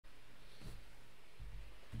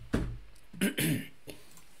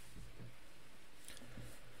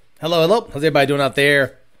Hello. How's everybody doing out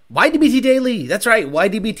there? YDBT Daily. That's right,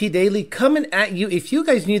 YDBT Daily coming at you. If you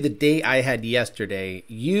guys knew the day I had yesterday,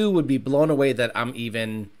 you would be blown away that I'm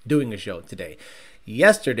even doing a show today.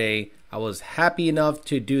 Yesterday, I was happy enough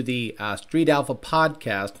to do the Street Alpha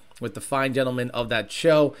podcast with the fine gentleman of that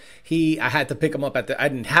show. I had to pick him up I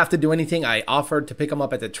didn't have to do anything. I offered to pick him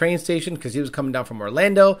up at the train station because he was coming down from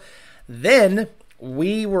Orlando. Then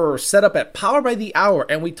we were set up at Power by the Hour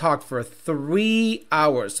and we talked for 3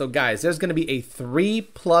 hours. So guys, there's going to be a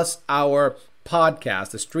 3+ hour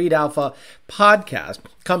podcast, the Street Alpha podcast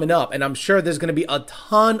coming up. And I'm sure there's going to be a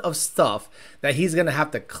ton of stuff that he's going to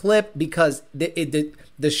have to clip because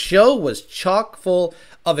the show was chock full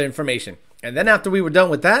of information. And then after we were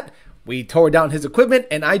done with that, we tore down his equipment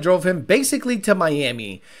and I drove him basically to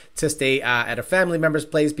Miami to stay at a family member's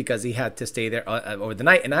place because he had to stay there over the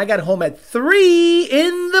night. And I got home at 3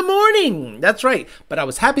 in the morning. That's right. But I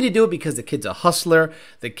was happy to do it because the kid's a hustler.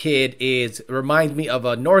 The kid reminds me of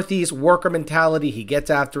a Northeast worker mentality. He gets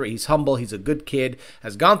after it. He's humble. He's a good kid.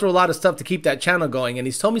 Has gone through a lot of stuff to keep that channel going. And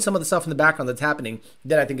he's told me some of the stuff in the background that's happening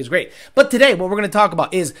that I think is great. But today, what we're going to talk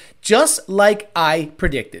about is just like I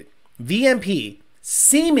predicted, VMP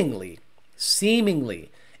seemingly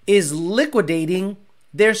is liquidating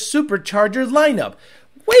their supercharger lineup.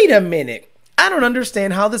 Wait a minute. I don't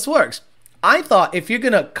understand how this works. I thought if you're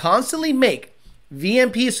going to constantly make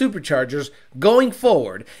VMP superchargers going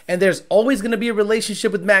forward, and there's always going to be a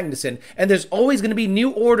relationship with Magnuson, and there's always going to be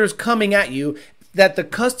new orders coming at you, that the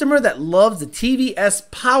customer that loves the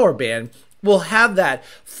TVS power band will have that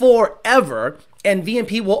forever, and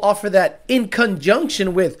VMP will offer that in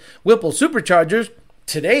conjunction with Whipple superchargers.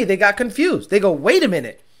 Today, they got confused. They go, wait a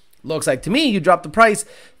minute. Looks like to me you dropped the price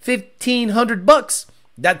 $1,500.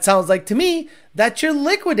 That sounds like to me that you're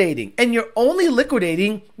liquidating. And you're only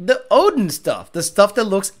liquidating the Odin stuff. The stuff that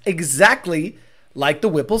looks exactly like the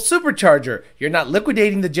Whipple supercharger. You're not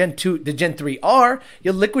liquidating the Gen 2, the Gen 3R.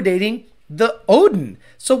 You're liquidating the Odin.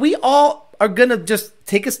 So we all are going to just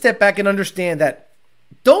take a step back and understand that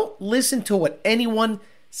don't listen to what anyone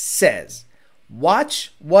says.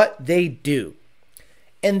 Watch what they do.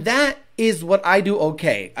 And that is what I do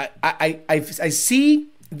okay. I see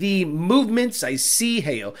the movements. I see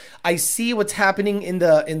what's happening in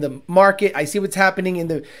the market. I see what's happening in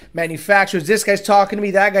the manufacturers. This guy's talking to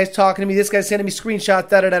me. That guy's talking to me. This guy's sending me screenshots.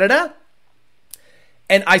 Da.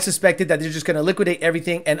 And I suspected that they're just going to liquidate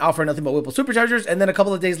everything and offer nothing but Whipple superchargers. And then a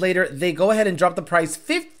couple of days later, they go ahead and drop the price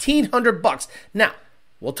 $1,500. Now,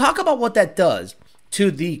 we'll talk about what that does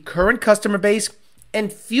to the current customer base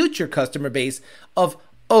and future customer base of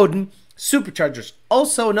Odin superchargers.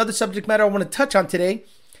 Also, another subject matter I want to touch on today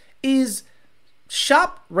is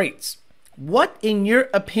shop rates. What, in your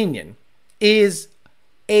opinion, is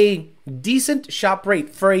a decent shop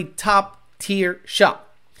rate for a top tier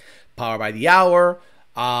shop? Power by the Hour,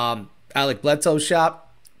 Alec Bledsoe's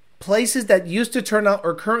shop, places that used to turn out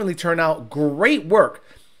or currently turn out great work.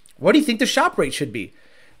 What do you think the shop rate should be?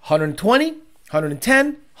 120, 110,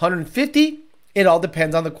 150? It all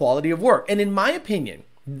depends on the quality of work. And in my opinion,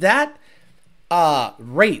 that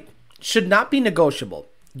rate should not be negotiable.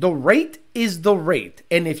 The rate is the rate.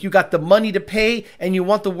 And if you got the money to pay and you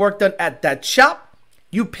want the work done at that shop,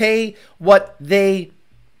 you pay what they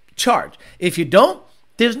charge. If you don't,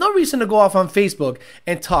 there's no reason to go off on Facebook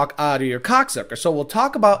and talk out of your cocksucker. So we'll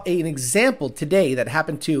talk about an example today that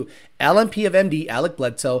happened to LMP of MD, Alec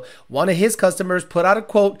Bledsoe. One of his customers put out a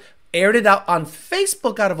quote, aired it out on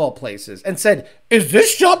Facebook out of all places, and said, is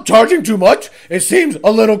this shop charging too much? It seems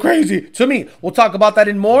a little crazy to me. We'll talk about that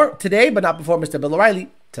and more today, but not before Mr. Bill O'Reilly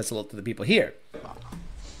says hello to the people here.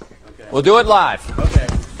 Okay. We'll do it live. Okay.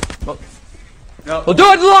 We'll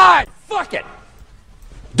do it live. Fuck it.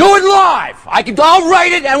 Do it live. I'll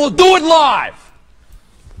write it and we'll do it live.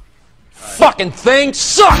 Right. Fucking thing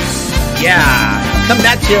sucks. Yeah. Coming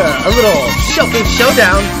at you, a little showcase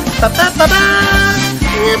showdown. Ba-ba-ba-ba.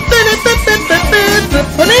 Okay,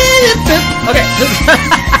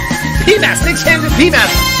 PMAS, Nick Sanders,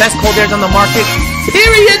 PMAS, best cold airs on the market,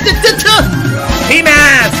 period.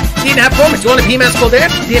 PMAS, D&A performance. You want a PMAS cold air?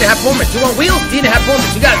 D&A performance. You want wheels? D&A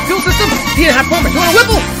performance. You got a fuel system? D&A performance. You want a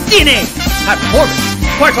Whipple? D&A performance.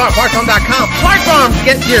 Parts Farm, PartsFarm.com. Parts Farm,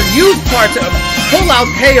 get your used parts, pull-out,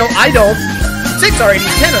 KO, idle, 6R80s,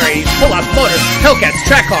 10R80s, pull-out motors, Hellcats,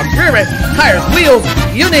 Trackhawks, rear end, tires, wheels,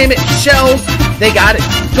 you name it, shells. They got it.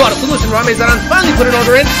 To Auto Solution, Rami Zaidan finally put an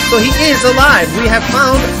order in, so he is alive. We have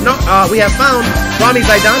found Rami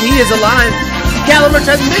Zaidan. He is alive. Caliber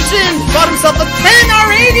Transmission bought himself a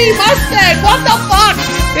 10R80 Mustang. What the fuck?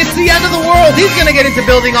 It's the end of the world. He's gonna get into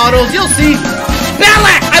building autos. You'll see.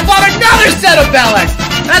 Balak! I bought another set of Balak.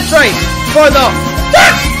 That's right. For the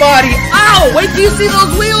body. Ow! Wait till you see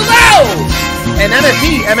those wheels. Ow! And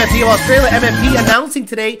MFP of Australia, MFP announcing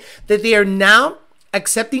today that they are now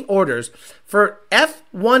accepting orders for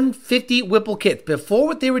F-150 Whipple kits. Before,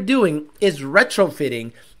 what they were doing is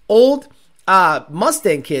retrofitting old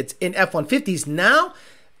Mustang kits in F-150s. Now,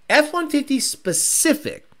 F-150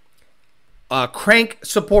 specific crank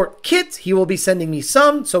support kits. He will be sending me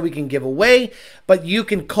some so we can give away. But you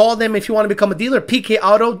can call them if you want to become a dealer. PK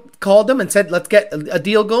Auto called them and said, let's get a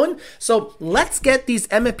deal going. So let's get these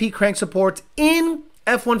MFP crank supports in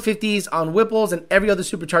F-150s on Whipples and every other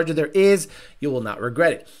supercharger there is. You will not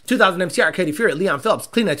regret it. 2000 MCR, Katie Fury, Leon Phillips,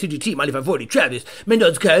 Clean 2GT, Mighty 540, Travis,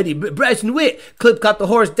 Mendoza, Coyote, Bryson Witt, Clip Caught the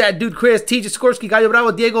Horse, Dad Dude Chris, TJ Sikorsky, Gallo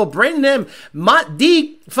Bravo, Diego, Brandon M, Mott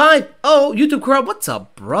D50, YouTube crowd. What's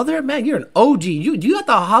up, brother? Man, you're an OG. You got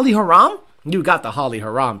the Holly Haram? You got the Holly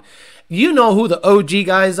Haram. You know who the OG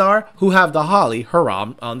guys are who have the Holly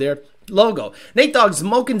Haram on their logo. Nate Dogg,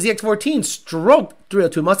 Smoking ZX14, Stroke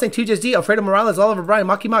 302, Mustang 2JSD, Alfredo Morales, Oliver Bryan,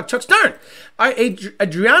 Maki Mock, Chuck Stern,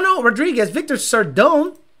 Adriano Rodriguez, Victor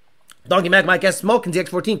Sardone, Donkey Mac, Mike S. Smoking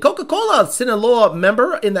ZX14, Coca-Cola, Sinaloa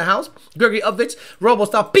member in the house, Gregory Upvich, Robo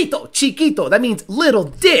Pito, Chiquito, that means little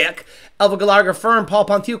dick, Elva Gallagher, Fern, Paul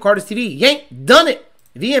Pontillo, Carter's TV, Yank, done it.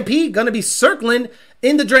 VMP, gonna be circling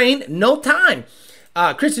in the drain, no time.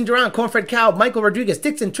 Christian Duran, Cornfred Cow, Michael Rodriguez,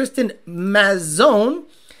 Dixon, Tristan Mazone,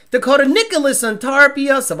 Dakota Nicholas,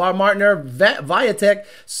 Antarpia, Savar Martiner, Viatech,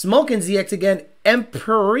 Smoking ZX again,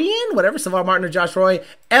 Empyrean, whatever, Savar Martiner, Josh Roy,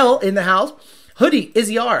 L in the house, Hoodie,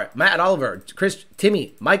 Izzy R, Matt Oliver, Chris,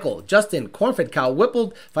 Timmy, Michael, Justin, Cornfed Cow,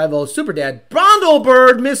 Whippled, 50, Super Dad, Brondo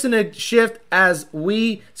Bird, missing a shift as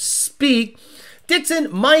we speak, Dixon,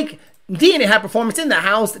 Mike, DNA High Performance in the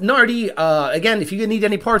house. Nardi, again, if you need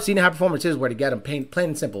any parts, DNA High Performance is where to get them. Plain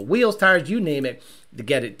and simple. Wheels, tires, you name it, to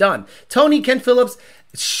get it done. Tony, Ken Phillips,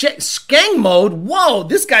 Skang Mode. Whoa,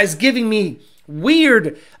 this guy's giving me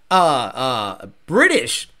weird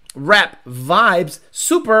British rap vibes.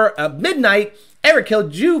 Super Midnight, Eric Hill,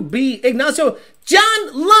 Jew B, Ignacio,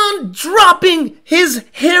 John Lund dropping his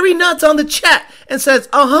hairy nuts on the chat and says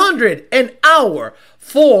 100 an hour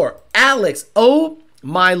for Alex. Oh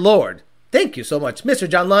my lord. Thank you so much, Mr.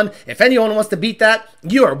 John Lund. If anyone wants to beat that,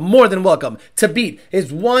 you are more than welcome to beat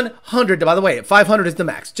his 100. By the way, 500 is the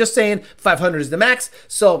max. Just saying, 500 is the max.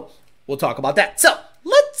 So we'll talk about that. So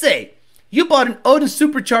let's say you bought an Odin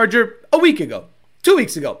Supercharger a week ago, 2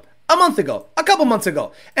 weeks ago, a month ago, a couple months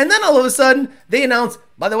ago. And then all of a sudden, they announce,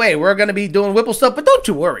 by the way, we're going to be doing Whipple stuff, but don't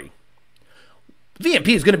you worry. VMP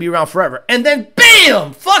is going to be around forever. And then,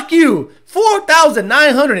 bam! Fuck you!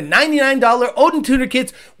 $4,999 Odin Tuner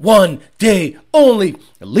Kits, 1 day only.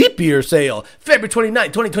 Leap year sale, February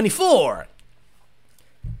 29, 2024.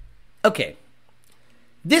 Okay.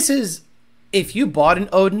 This is if you bought an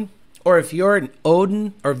Odin or if you're an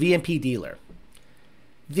Odin or VMP dealer.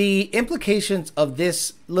 The implications of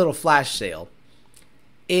this little flash sale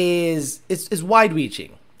is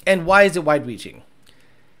wide-reaching. And why is it wide-reaching?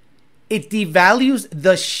 It devalues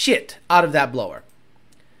the shit out of that blower.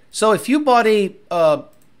 So if you bought a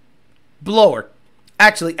blower,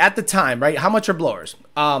 actually at the time, right? How much are blowers?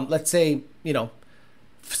 Let's say,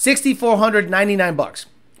 $6,499,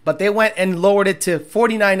 but they went and lowered it to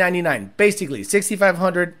 $4,999. Basically,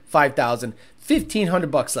 $6,500, $5,000,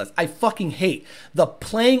 $1,500 less. I fucking hate the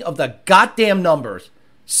playing of the goddamn numbers.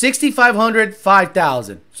 $6,500,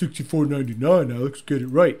 $5,000, $6,499. Alex, get it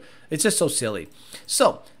right. It's just so silly.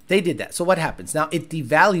 So they did that. So what happens? Now it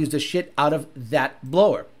devalues the shit out of that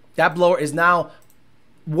blower. That blower is now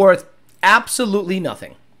worth absolutely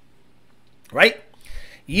nothing. Right?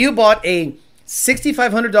 You bought a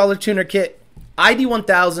 $6,500 tuner kit, ID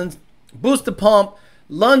 1000, boost the pump,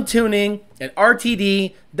 Lund tuning, an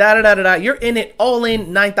RTD, da-da-da-da-da. You're in it all in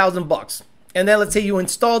 $9,000. And then let's say you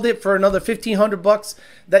installed it for another $1,500,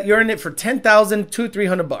 that you're in it for $10,000,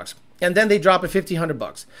 $300. And then they drop it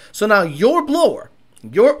 $1,500. So now your blower,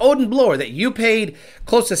 your Odin blower that you paid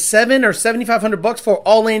close to $700 or $7,500 for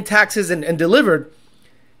all in taxes and delivered,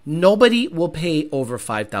 nobody will pay over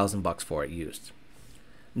 $5,000 for it used.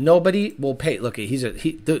 Nobody will pay. Look,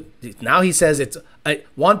 now he says it's a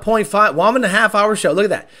 1.5 hour show. Look at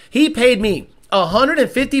that. He paid me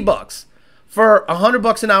 $150 for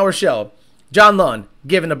 $100 an hour show. John Lund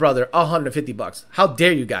giving a brother $150. How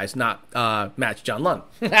dare you guys not match John Lund?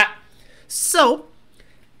 So,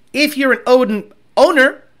 if you're an Odin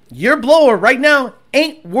owner, your blower right now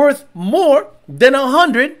ain't worth more than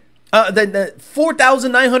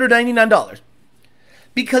 $4,999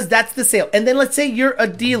 because that's the sale. And then let's say you're a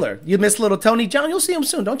dealer, you miss little Tony John. You'll see him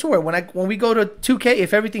soon. Don't you worry. When we go to 2K,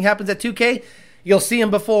 if everything happens at 2K, You'll see him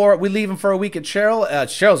before we leave him for a week at Cheryl.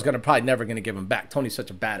 Cheryl's probably never going to give him back. Tony's such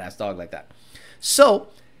a badass dog like that. So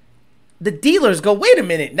the dealers go, wait a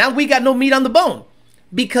minute, now we got no meat on the bone.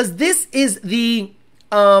 Because this is the,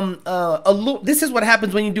 this is what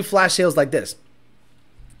happens when you do flash sales like this.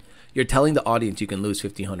 You're telling the audience you can lose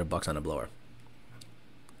 $1,500 on a blower.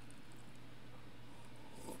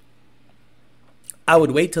 I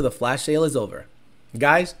would wait till the flash sale is over.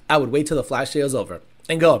 Guys, I would wait till the flash sale is over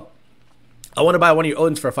and go, I want to buy one of your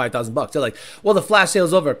Odins for $5,000. They're like, well, the flash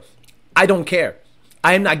sale's over. I don't care.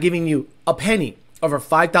 I am not giving you a penny over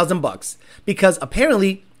 $5,000 because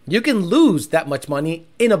apparently you can lose that much money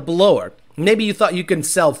in a blower. Maybe you thought you can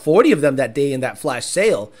sell 40 of them that day in that flash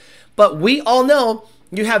sale, but we all know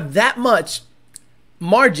you have that much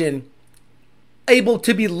margin able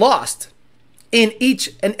to be lost in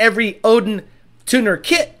each and every Odin tuner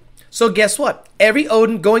kit. So guess what? Every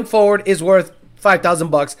Odin going forward is worth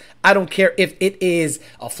 $5,000. I don't care if it is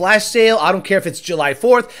a flash sale. I don't care if it's July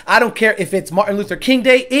 4th. I don't care if it's Martin Luther King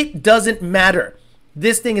Day. It doesn't matter.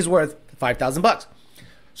 This thing is worth $5,000.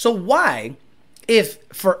 So why, if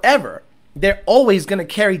forever, they're always going to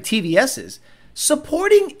carry TVSs?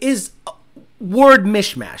 Supporting is word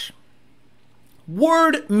mishmash.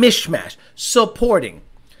 Word mishmash. Supporting.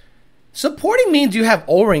 Supporting means you have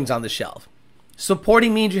O-rings on the shelf.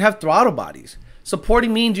 Supporting means you have throttle bodies.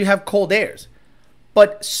 Supporting means you have cold airs.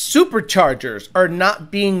 But superchargers are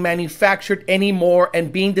not being manufactured anymore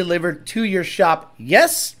and being delivered to your shop.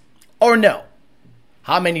 Yes or no?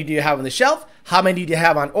 How many do you have on the shelf? How many do you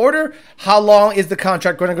have on order? How long is the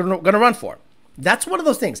contract going to run for? That's one of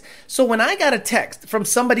those things. So when I got a text from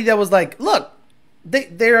somebody that was like, look,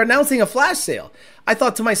 they're announcing a flash sale, I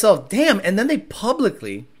thought to myself, damn. And then they they called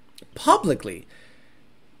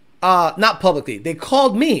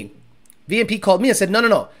me. VMP called me and said,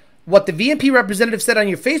 no. What the VMP representative said on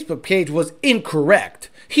your Facebook page was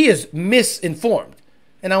incorrect. He is misinformed.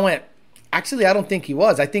 And I went, actually, I don't think he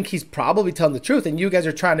was. I think he's probably telling the truth. And you guys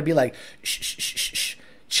are trying to be like, shh,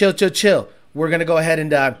 chill. We're going to go ahead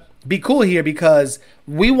and be cool here because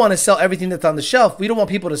we want to sell everything that's on the shelf. We don't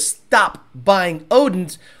want people to stop buying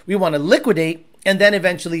Odins. We want to liquidate and then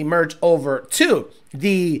eventually merge over to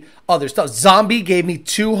the other stuff. Zombie gave me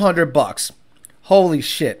 $200. Holy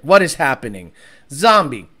shit. What is happening?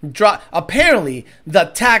 Zombie. Apparently, the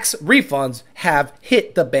tax refunds have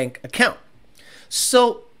hit the bank account.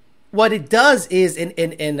 So what it does is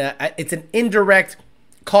it's an indirect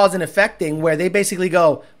cause and effect thing where they basically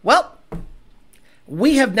go, well,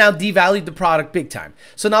 we have now devalued the product big time.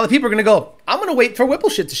 So now the people are going to go, I'm going to wait for Whipple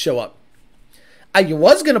shit to show up. I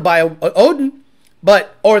was going to buy an Odin,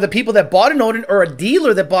 or the people that bought an Odin or a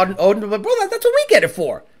dealer that bought an Odin, but bro, that's what we get it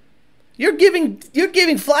for. You're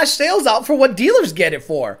giving flash sales out for what dealers get it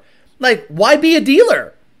for. Like, why be a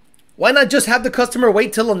dealer? Why not just have the customer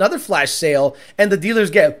wait till another flash sale and the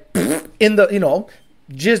dealers get in the,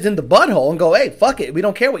 jizzed in the butthole and go, hey, fuck it. We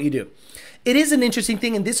don't care what you do. It is an interesting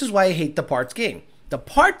thing. And this is why I hate the parts game. The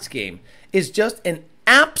parts game is just an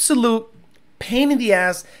absolute pain in the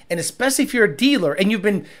ass. And especially if you're a dealer and you've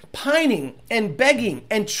been pining and begging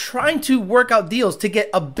and trying to work out deals to get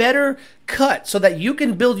a better cut so that you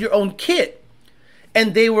can build your own kit.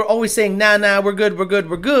 And they were always saying, nah, we're good.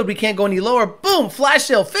 We can't go any lower. Boom, flash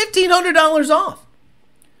sale, $1,500 off.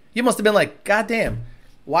 You must have been like, God damn,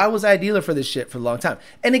 why was I a dealer for this shit for a long time?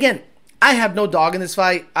 And again, I have no dog in this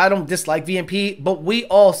fight. I don't dislike VMP, but we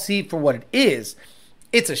all see for what it is.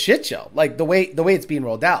 It's a shit show, like the way it's being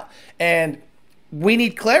rolled out. And we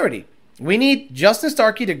need clarity. We need Justin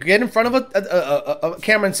Starkey to get in front of a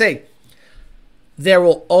camera and say, there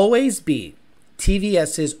will always be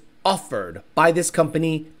TVSs offered by this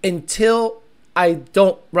company until I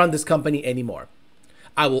don't run this company anymore.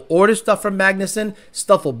 I will order stuff from Magnuson.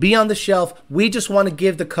 Stuff will be on the shelf. We just want to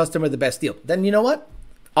give the customer the best deal. Then you know what?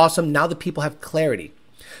 Awesome. Now the people have clarity.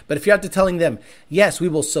 But if you're out to telling them, yes, we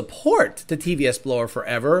will support the TVS blower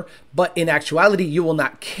forever, but in actuality, you will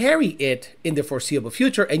not carry it in the foreseeable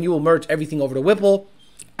future and you will merge everything over to Whipple,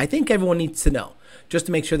 I think everyone needs to know, just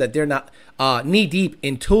to make sure that they're not knee deep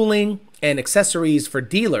in tooling and accessories for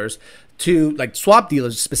dealers, to like swap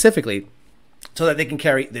dealers specifically, so that they can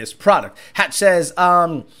carry this product. Hatch says,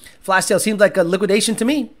 flash sale seems like a liquidation to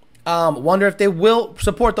me. Wonder if they will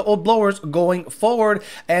support the old blowers going forward.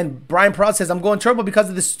 And Brian Perot says, I'm going turbo because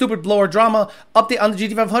of this stupid blower drama. Update on the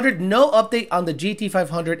GT500? No update on the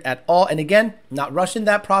GT500 at all. And again, not rushing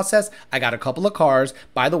that process. I got a couple of cars.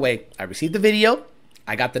 By the way, I received the video.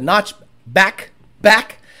 I got the notch back.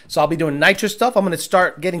 So I'll be doing nitro stuff. I'm going to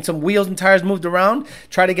start getting some wheels and tires moved around.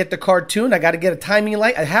 Try to get the car tuned. I got to get a timing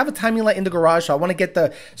light. I have a timing light in the garage, so I want to get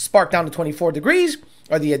the spark down to 24 degrees.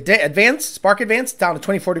 or the advanced, Spark Advanced, down to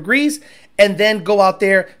 24 degrees, and then go out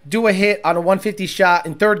there, do a hit on a 150 shot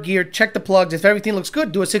in third gear, check the plugs. If everything looks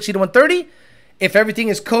good, do a 60 to 130. If everything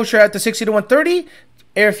is kosher at the 60 to 130,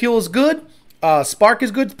 air fuel is good, spark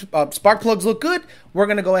is good, spark plugs look good, we're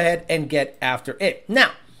going to go ahead and get after it.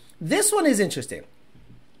 Now, this one is interesting.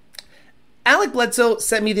 Alec Bledsoe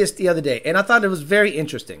sent me this the other day, and I thought it was very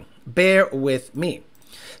interesting. Bear with me.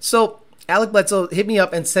 So, Alec Bledsoe hit me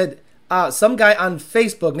up and said, some guy on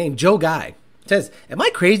Facebook named Joe Guy says, am I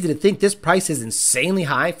crazy to think this price is insanely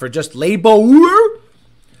high for just laborer?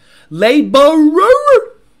 Laborer.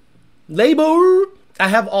 I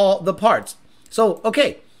have all the parts. So,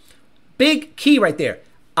 okay. Big key right there.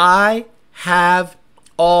 I have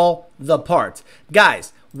all the parts.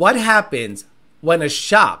 Guys, what happens when a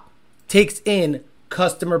shop takes in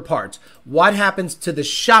customer parts? What happens to the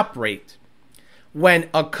shop rate when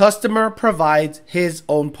a customer provides his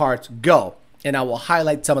own parts? Go. And I will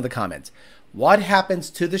highlight some of the comments. What happens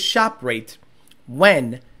to the shop rate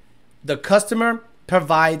when the customer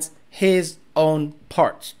provides his own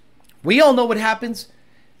parts? We all know what happens.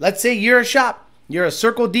 Let's say you're a shop. You're a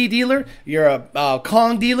Circle D dealer. You're a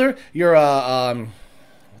Kong dealer. You're a,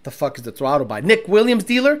 what the fuck is the throttle by? Nick Williams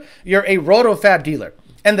dealer. You're a RotoFab dealer.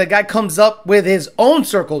 And the guy comes up with his own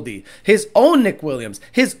Circle D, his own Nick Williams,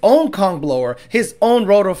 his own Kong blower, his own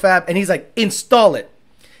RotoFab, and he's like, install it.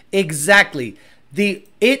 Exactly.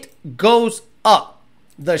 It goes up.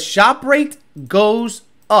 The shop rate goes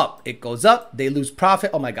up. It goes up. They lose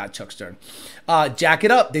profit. Oh my God, Chuck Stern. Jack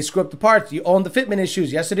it up. They screw up the parts. You own the fitment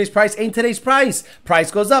issues. Yesterday's price ain't today's price.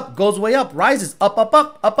 Price goes up, goes way up, rises, up, up,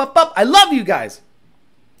 up, up, up, up. I love you guys.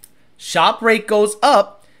 Shop rate goes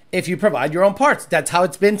up if you provide your own parts. That's how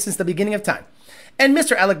it's been since the beginning of time. And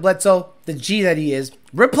Mr. Alec Bledsoe, the G that he is,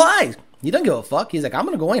 replies. He doesn't give a fuck. He's like, I'm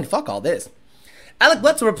going to go in. Fuck all this. Alec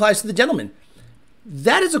Bledsoe replies to the gentleman.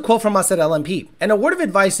 That is a quote from us at LMP. And a word of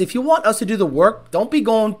advice, if you want us to do the work, don't be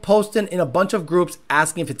going posting in a bunch of groups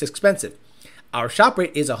asking if it's expensive. Our shop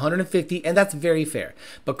rate is $150, and that's very fair.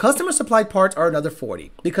 But customer supplied parts are another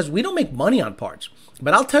 $40 because we don't make money on parts.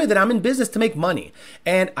 But I'll tell you that I'm in business to make money.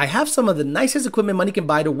 And I have some of the nicest equipment money can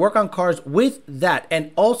buy to work on cars with that.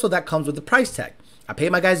 And also that comes with the price tag. I pay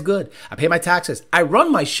my guys good. I pay my taxes. I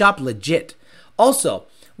run my shop legit. Also,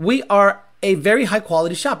 we are a very high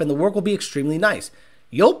quality shop and the work will be extremely nice.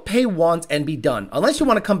 You'll pay once and be done unless you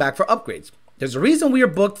want to come back for upgrades. There's a reason we are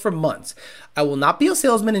booked for months. I will not be a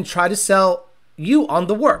salesman and try to sell you on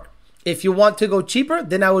the work. If you want to go cheaper,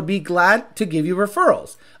 then I would be glad to give you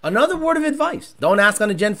referrals. Another word of advice, don't ask on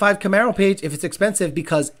a Gen 5 Camaro page if it's expensive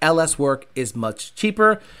because LS work is much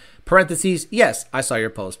cheaper. Parentheses, yes, I saw your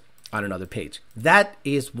post on another page. That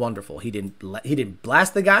is wonderful. He didn't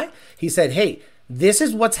blast the guy. He said, hey, this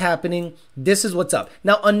is what's happening. This is what's up.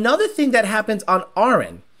 Now, another thing that happens on our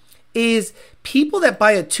end is people that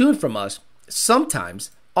buy a tune from us sometimes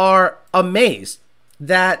are amazed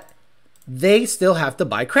that they still have to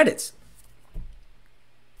buy credits.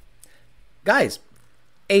 Guys,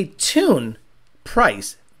 a tune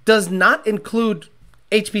price does not include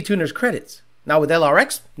HP Tuner's credits. Now with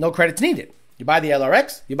LRX, no credits needed. You buy the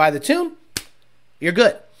LRX, you buy the tune, you're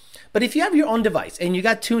good. But if you have your own device and you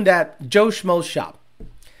got tuned at Joe Schmo's shop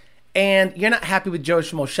and you're not happy with Joe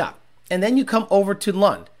Schmo's shop, and then you come over to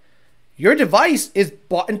Lund, your device is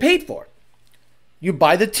bought and paid for. You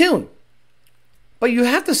buy the tune, but you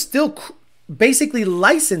have to still basically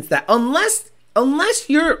license that unless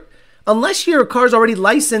your car's already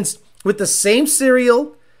licensed with the same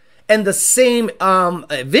serial and the same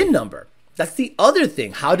VIN number. That's the other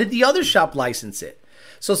thing. How did the other shop license it?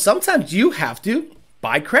 So sometimes you have to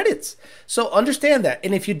buy credits. So understand that.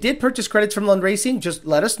 And if you did purchase credits from Lund Racing, just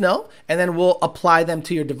let us know, and then we'll apply them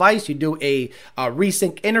to your device. You do a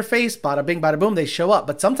resync interface, bada bing, bada boom, they show up.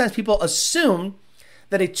 But sometimes people assume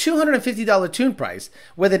that a $250 tune price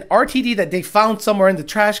with an RTD that they found somewhere in the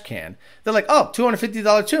trash can, they're like, oh,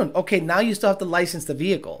 $250 tune. Okay, now you still have to license the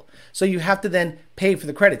vehicle. So you have to then pay for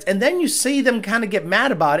the credits. And then you see them kind of get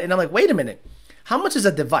mad about it. And I'm like, wait a minute. How much is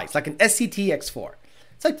a device? Like an SCT X4.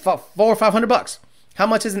 It's like $400 or $500. How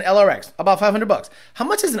much is an LRX? About $500. How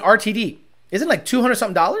much is an RTD? Isn't it like $200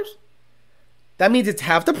 something? That means it's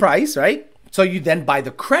half the price, right? So you then buy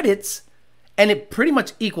the credits and it pretty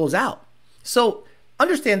much equals out. So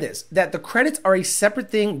understand this, that the credits are a separate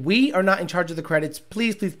thing. We are not in charge of the credits.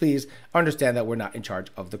 Please, please, please understand that we're not in charge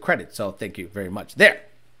of the credits. So thank you very much there.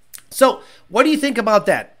 So what do you think about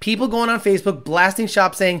that? People going on Facebook, blasting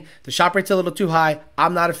shops saying the shop rate's a little too high.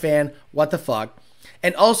 I'm not a fan. What the fuck?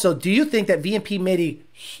 And also, do you think that VMP made a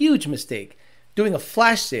huge mistake doing a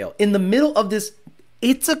flash sale in the middle of this?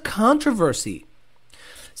 It's a controversy.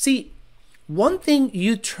 See, one thing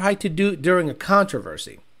you try to do during a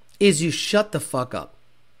controversy is you shut the fuck up.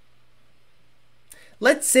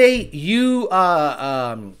 Let's say you,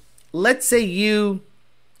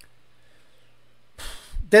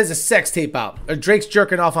 there's a sex tape out, or Drake's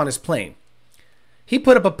jerking off on his plane. He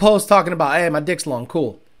put up a post talking about, hey, my dick's long,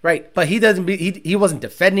 cool, right? But he wasn't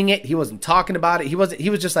defending it. He wasn't talking about it. He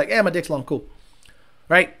was just like, hey, my dick's long, cool,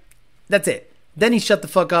 right? That's it. Then he shut the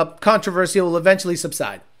fuck up. Controversy will eventually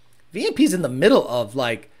subside. VMP's in the middle of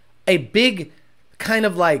like a big kind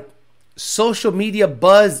of like social media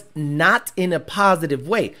buzz, not in a positive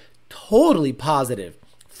way, totally positive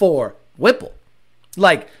for Whipple.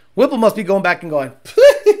 Like Whipple must be going back and going,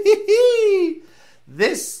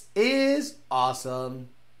 this is awesome.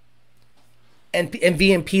 And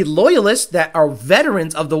VMP loyalists that are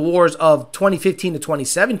veterans of the wars of 2015 to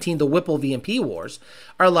 2017, the Whipple VMP wars,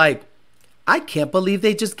 are like, I can't believe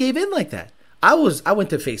they just gave in like that. I went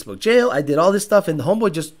to Facebook jail. I did all this stuff, and the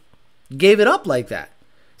homeboy just gave it up like that.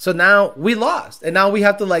 So now we lost, and now we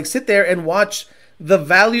have to like sit there and watch the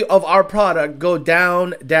value of our product go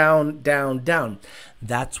down, down, down, down.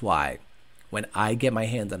 That's why when I get my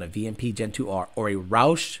hands on a VMP Gen 2R or a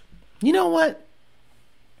Roush, you know what?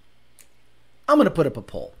 I'm going to put up a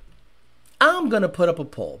poll.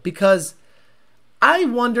 Because I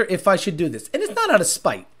wonder if I should do this. And it's not out of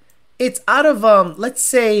spite. It's out of,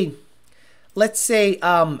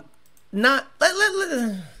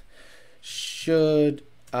 should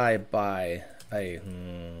I buy a,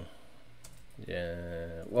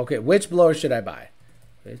 okay, which blower should I buy?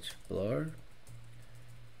 Which blower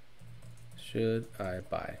should I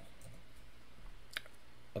buy?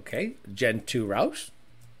 Okay, Gen 2 Roush,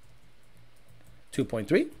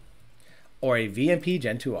 2.3, or a VMP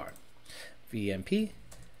Gen 2R. VMP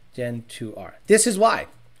Gen 2R. This is why.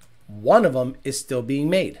 One of them is still being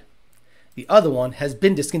made. The other one has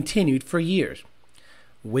been discontinued for years.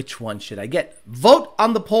 Which one should I get? Vote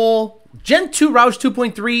on the poll. Gen 2 Roush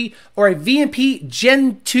 2.3 or a VMP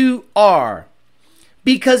Gen 2R.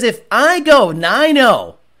 Because if I go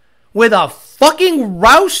 9-0 with a fucking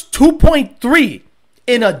Roush 2.3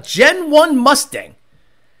 in a Gen 1 Mustang,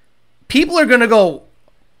 people are going to go,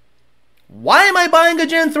 why am I buying a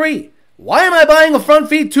Gen 3? Why am I buying a front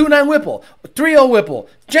feed 2.9 Whipple, 3.0 Whipple,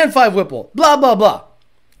 Gen 5 Whipple, blah, blah, blah.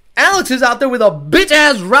 Alex is out there with a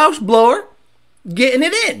bitch-ass Roush blower getting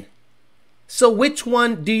it in. So which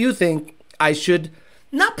one do you think I should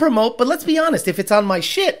not promote, but let's be honest, if it's on my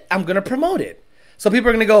shit, I'm going to promote it. So people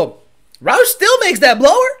are going to go, Roush still makes that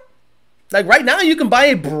blower. Like right now, you can buy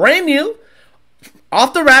a brand new,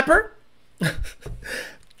 off the wrapper,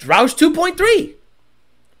 Roush 2.3.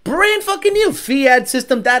 Brand fucking new. Fiat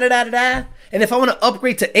system, da-da-da-da-da. And if I want to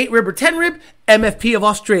upgrade to 8 rib or 10 rib, MFP of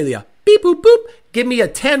Australia. Beep, boop, boop. Give me a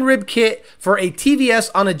 10 rib kit for a TVS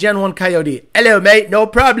on a Gen 1 Coyote. Hello, mate. No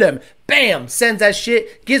problem. Bam. Sends that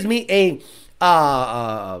shit. Gives me a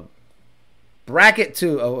bracket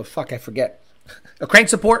to, oh, fuck, I forget. A crank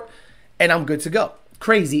support. And I'm good to go.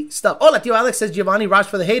 Crazy stuff. Hola, Tio Alex, says Giovanni. Roush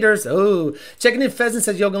for the haters. Oh. Checking in Pheasant,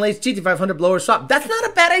 says Yogan Lace. GT500 blower swap. That's not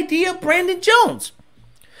a bad idea, Brandon Jones.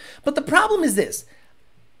 But the problem is this.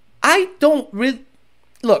 I don't really...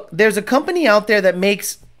 Look, there's a company out there that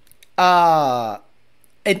makes an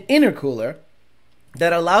intercooler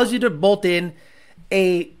that allows you to bolt in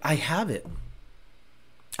a... I have it.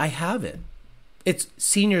 It's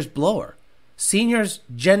Senior's blower. Senior's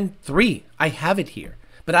Gen 3. I have it here.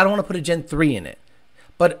 But I don't want to put a Gen 3 in it.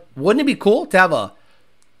 But wouldn't it be cool to have a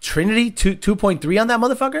Trinity 2.3 on that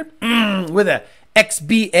motherfucker? With a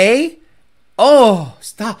XBA? Oh,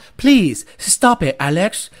 stop. Please, stop it,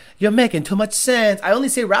 Alex. You're making too much sense. I only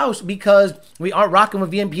say Roush because we aren't rocking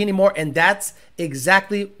with VMP anymore, and that's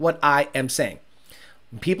exactly what I am saying.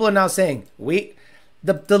 People are now saying,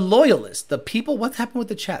 the loyalists, the people, what happened with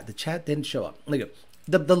the chat? The chat didn't show up. Look at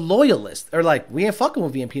the loyalists are like, we ain't fucking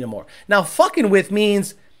with VMP no more. Now, fucking with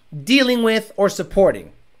means dealing with or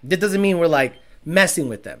supporting. That doesn't mean we're like messing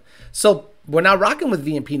with them. So we're not rocking with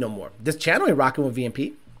VMP no more. This channel ain't rocking with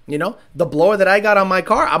VMP. You know, the blower that I got on my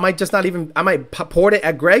car, I might port it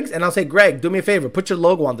at Greg's and I'll say, Greg, do me a favor, put your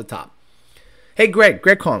logo on the top. Hey, Greg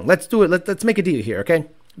Kong, let's do it. Let's make a deal here, okay?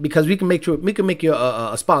 Because we can make you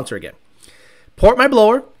a sponsor again. Port my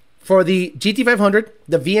blower for the GT500,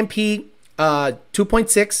 the VMP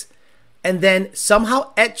 2.6, and then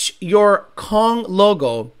somehow etch your Kong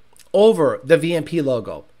logo over the VMP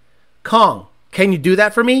logo. Kong, can you do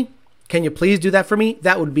that for me? Can you please do that for me?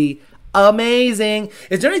 That would be amazing.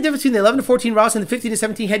 Is there any difference between the 11 to 14 Roush and the 15 to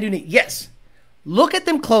 17 head unit? Yes. Look at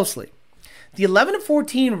them closely. The 11 to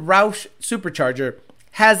 14 Roush supercharger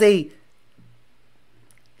has a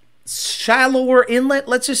shallower inlet,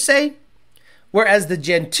 let's just say. Whereas the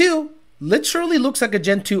Gen 2 literally looks like a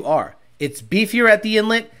Gen 2R. It's beefier at the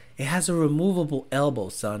inlet. It has a removable elbow,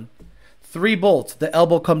 son. 3 bolts. The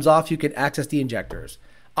elbow comes off. You can access the injectors.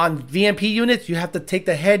 On VMP units, you have to take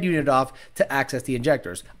the head unit off to access the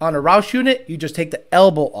injectors. On a Roush unit, you just take the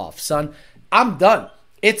elbow off, son. I'm done.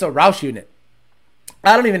 It's a Roush unit.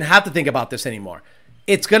 I don't even have to think about this anymore.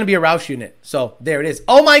 It's going to be a Roush unit. So there it is.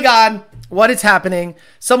 Oh my God. What is happening?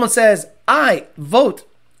 Someone says, I vote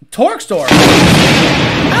Torque Store.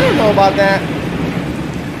 I don't know about that.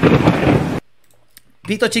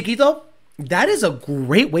 Pito Chiquito? That is a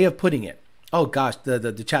great way of putting it. Oh gosh,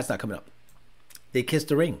 the chat's not coming up. They kissed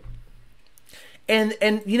the ring. And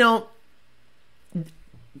you know,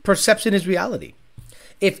 perception is reality.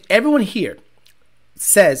 If everyone here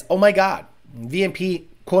says, oh my God, VMP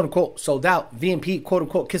quote unquote sold out, VMP quote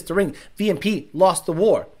unquote kissed the ring, VMP lost the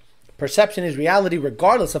war, perception is reality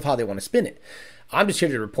regardless of how they want to spin it. I'm just here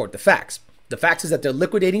to report the facts. The fact is that they're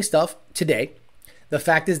liquidating stuff today. The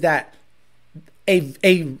fact is that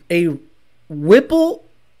a Whipple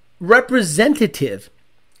representative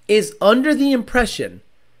is under the impression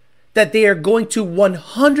that they are going to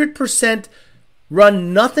 100%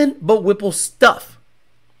 run nothing but Whipple stuff.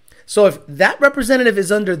 So if that representative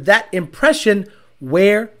is under that impression,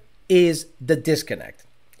 where is the disconnect?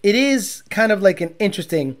 It is kind of like an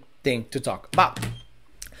interesting thing to talk about.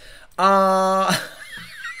 On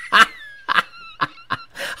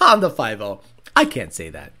the 5-0. I can't say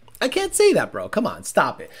that. I can't say that, bro. Come on,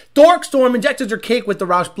 stop it. Dork Storm injectors are cake with the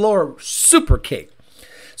Roush blower. Super cake.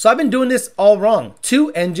 So I've been doing this all wrong.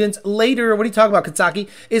 2 engines later. What are you talking about, Katsaki?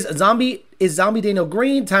 Is Zombie Dano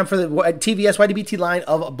green? Time for the TVS YDBT line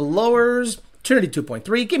of blowers. Trinity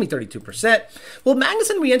 2.3. Give me 32%. Will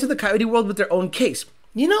Magnuson re-enter the Coyote world with their own case?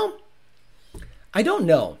 You know, I don't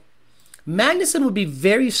know. Magnuson would be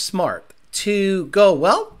very smart to go,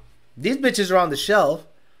 well, these bitches are on the shelf.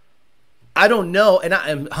 I don't know, and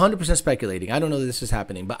I'm 100% speculating. I don't know that this is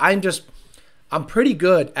happening, but I'm pretty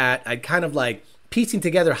good at kind of like piecing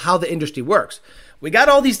together how the industry works. We got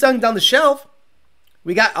all these things down the shelf.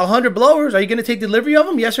 We got 100 blowers. Are you going to take delivery of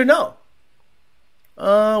them? Yes or no?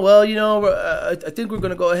 Well, you know, I think we're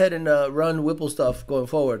going to go ahead and run Whipple stuff going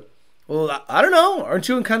forward. Well, I don't know. Aren't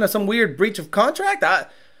you in kind of some weird breach of contract?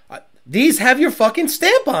 These have your fucking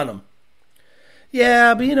stamp on them.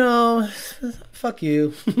 Yeah, but you know, fuck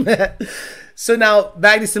you. So now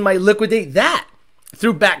Magnuson might liquidate that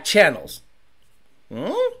through back channels.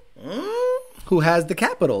 Who has the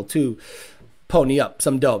capital to pony up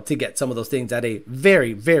some dough to get some of those things at a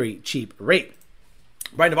very, very cheap rate?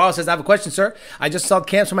 Brian Navarro says, I have a question, sir. I just saw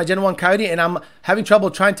cams for my Gen 1 Coyote and I'm having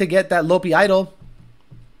trouble trying to get that Lopi idle.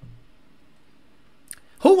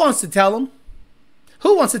 Who wants to tell him?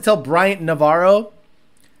 Who wants to tell Bryant Navarro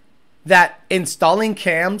that installing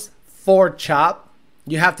cams for chop,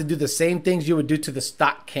 you have to do the same things you would do to the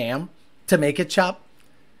stock cam to make it chop?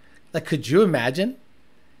 Like, could you imagine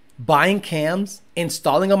buying cams,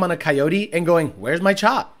 installing them on a Coyote and going, where's my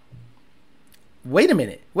chop? Wait a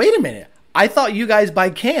minute. I thought you guys buy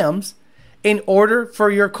cams in order for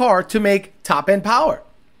your car to make top end power.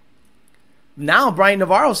 Now Brian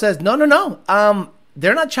Navarro says, no.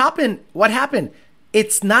 They're not chopping. What happened?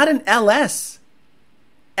 It's not an LS.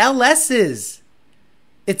 LS's.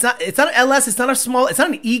 It's not an LS. It's not a small. It's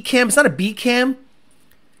not an E cam. It's not a B cam.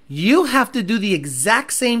 You have to do the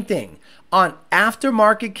exact same thing on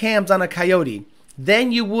aftermarket cams on a Coyote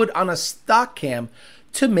than you would on a stock cam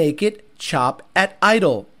to make it chop at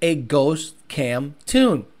idle, a ghost cam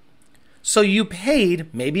tune. So you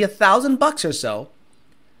paid maybe $1,000 or so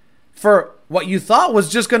for what you thought was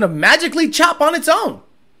just going to magically chop on its own.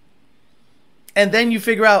 And then you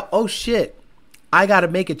figure out, oh shit, I got to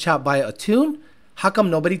make it chop by a tune? How come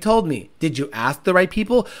nobody told me? Did you ask the right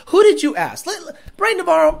people? Who did you ask? Brian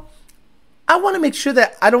Navarro, I want to make sure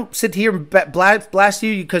that I don't sit here and blast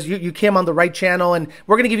you because you came on the right channel and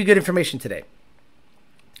we're going to give you good information today.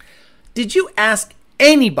 Did you ask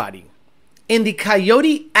anybody in the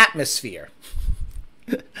Coyote atmosphere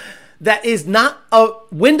that is not a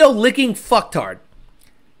window-licking fucktard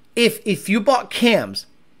if you bought cams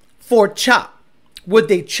for chop, would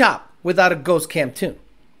they chop without a ghost cam tune?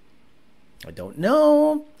 I don't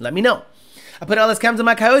know. Let me know. I put LS cams in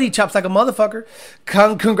my Coyote, chops like a motherfucker.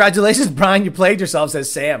 Congratulations, Brian, you played yourself,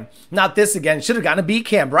 says Sam. Not this again. Should have gotten a B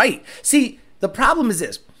cam, right? See, the problem is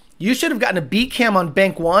this. You should have gotten a B cam on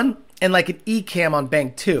bank 1 and like an E cam on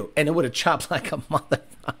bank 2, and it would have chopped like a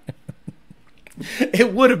motherfucker.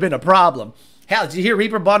 It would have been a problem. Hell, did you hear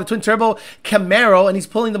Reaper bought a twin turbo Camaro and he's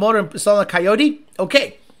pulling the motor and installing a Coyote?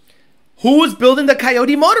 Okay. Who is building the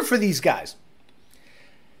Coyote motor for these guys?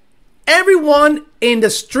 everyone in the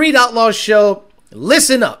Street Outlaws show,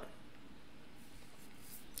 listen up.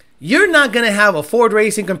 You're not going to have a Ford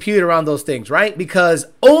racing computer on those things, right? Because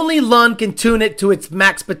only Lund can tune it to its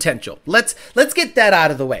max potential. Let's get that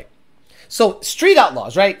out of the way. So, Street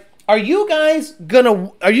Outlaws, right? Do you guys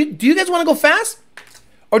want to go fast?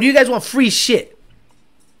 Or do you guys want free shit?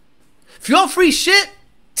 If you want free shit,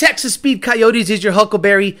 Texas Speed Coyotes is your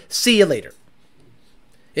Huckleberry. See you later.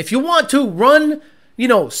 If you want to run,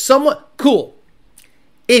 somewhat cool.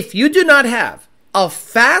 If you do not have a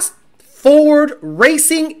fast Ford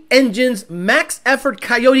Racing Engines max effort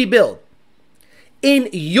Coyote build in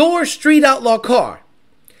your Street Outlaw car,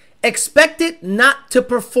 expect it not to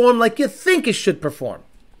perform like you think it should perform.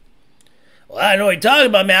 Well, I know what you're talking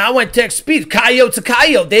about, man. I went Texas Speed. Coyote's a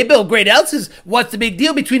Coyote. They build great L's. What's the big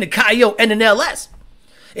deal between a Coyote and an LS?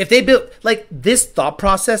 If they build, like, this thought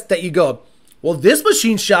process that you go, well, this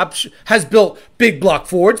machine shop has built big block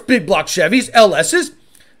Fords, big block Chevys, LS's.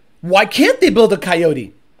 Why can't they build a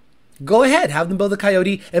Coyote? Go ahead, have them build a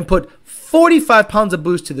Coyote and put 45 pounds of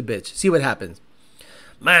boost to the bitch. See what happens.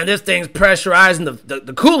 Man, this thing's pressurizing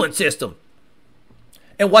the coolant system.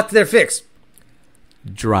 And what's their fix?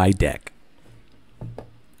 Dry deck.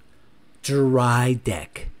 Dry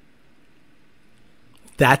deck.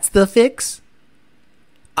 That's the fix?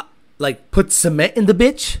 Put cement in the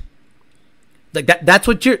bitch?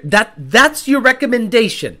 That's your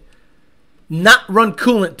recommendation. Not run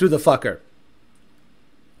coolant through the fucker.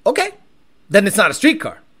 Okay, then it's not a street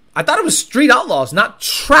car. I thought it was Street Outlaws, not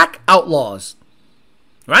Track Outlaws.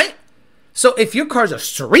 Right? So if your car's a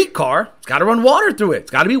street car, it's got to run water through it.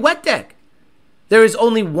 It's got to be wet deck. There is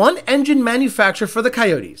only one engine manufacturer for the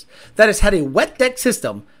Coyotes that has had a wet deck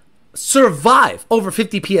system survive over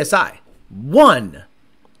 50 PSI. One.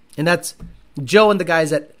 And that's Joe and the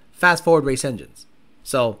guys at Fast Forward Race Engines.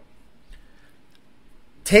 So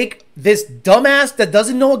take this dumbass that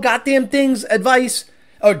doesn't know a goddamn thing's advice,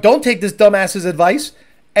 or don't take this dumbass's advice,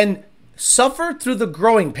 and suffer through the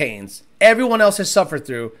growing pains everyone else has suffered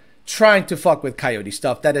through trying to fuck with Coyote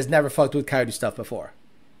stuff that has never fucked with Coyote stuff before.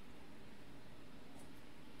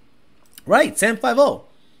 Right, Sam 5-0.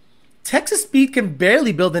 Texas Speed can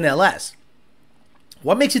barely build an LS.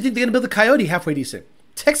 What makes you think they're going to build a Coyote halfway decent?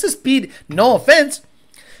 Texas Speed, no offense,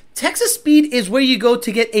 Texas Speed is where you go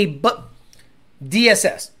to get a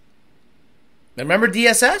DSS. Remember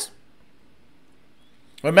DSS?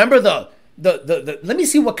 Remember the let me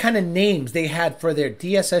see what kind of names they had for their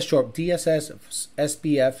DSS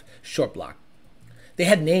SBF short block. They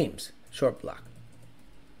had names, short block.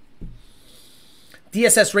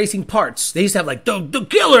 DSS Racing Parts. They used to have like the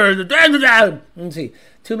killer. Let me see.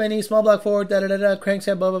 Too many small block Ford.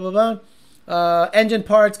 Crankset. Blah blah blah blah. Engine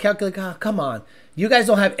parts. Calculate. Oh, come on. You guys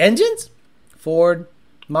don't have engines? Ford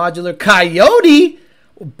modular Coyote.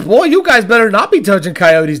 Boy, you guys better not be touching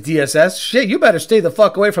Coyote's DSS. Shit, you better stay the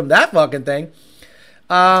fuck away from that fucking thing.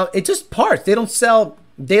 It's just parts. They don't sell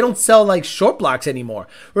like short blocks anymore.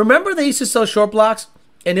 Remember they used to sell short blocks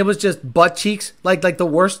and it was just butt cheeks, like the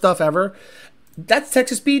worst stuff ever. That's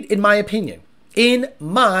Texas Speed, in my opinion. In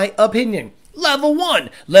my opinion. Level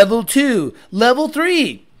 1, Level 2, Level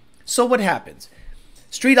 3. So what happens?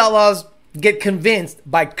 Street Outlaws get convinced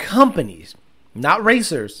by companies, not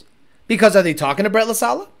racers. Because are they talking to Brett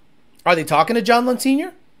LaSala? Are they talking to John Lund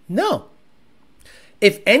Sr.? No.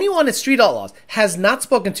 If anyone at Street Outlaws has not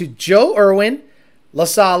spoken to Joe Irwin,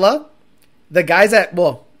 LaSala, the guys at,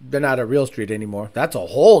 well, they're not at Real Street anymore. That's a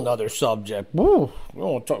whole nother subject. Woo,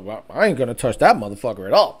 I ain't going to touch that motherfucker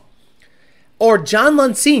at all. Or John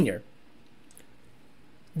Lund Sr.,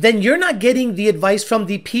 then you're not getting the advice from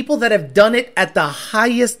the people that have done it at the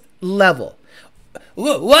highest level.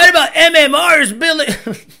 What about MMR's Billy?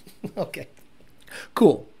 Okay,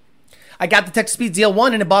 cool. I got the Texas Speed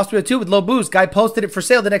ZL1 in a Boss 302 with low boost. Guy posted it for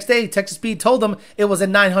sale the next day. Texas Speed told him it was a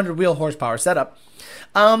 900 wheel horsepower setup.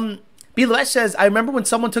 B. Lesh says, I remember when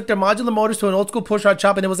someone took their modular motors to an old school pushrod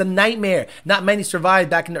shop and it was a nightmare. Not many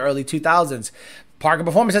survived back in the early 2000s. Parker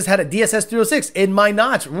Performance has had a DSS 306 in my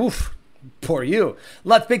notch. Oof, poor you.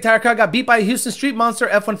 Lutz Big Tire Car got beat by a Houston Street Monster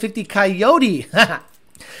F-150 Coyote.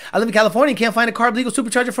 I live in California and can't find a carb legal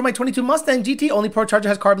supercharger for my 22 Mustang GT. Only Pro Charger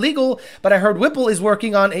has carb legal, but I heard Whipple is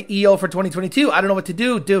working on an EO for 2022. I don't know what to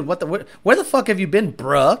do. Dude, where the fuck have you been,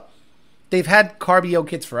 bruh? They've had carb EO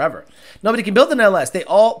kits forever. Nobody can build an LS. They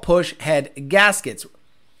all push head gaskets.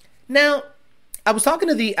 Now, I was talking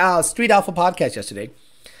to the Street Alpha podcast yesterday,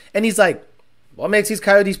 and he's like, what makes these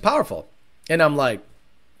Coyotes powerful? And I'm like,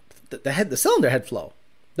 the cylinder head flow.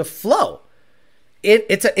 The flow.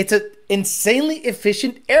 It's a insanely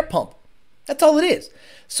efficient air pump. That's all it is.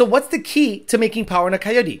 So what's the key to making power in a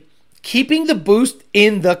Coyote? keeping the boost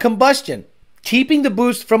in the combustion, keeping the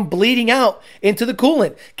boost from bleeding out into the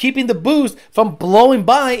coolant, keeping the boost from blowing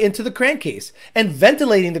by into the crankcase, and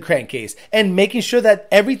ventilating the crankcase, and making sure that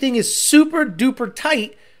everything is super duper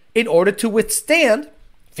tight in order to withstand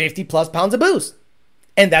 50 plus pounds of boost.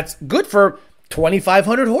 And that's good for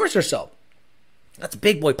 2,500 horse or so. That's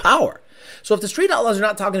big boy power. So if the Street Outlaws are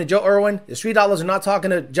not talking to Joe Irwin, the Street Outlaws are not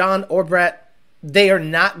talking to John or Brett, they are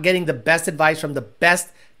not getting the best advice from the best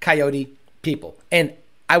Coyote people. And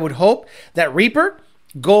I would hope that Reaper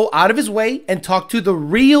go out of his way and talk to the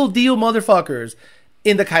real deal motherfuckers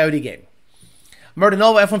in the Coyote game. Murder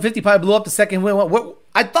Nova F-150 probably blew up the second win.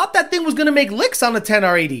 I thought that thing was going to make licks on the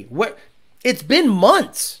 10R80. It's been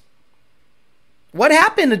months. What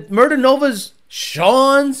happened to Murder Nova's,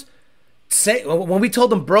 Sean's, when we told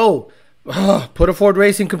them, bro, put a Ford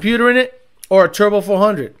Racing computer in it or a Turbo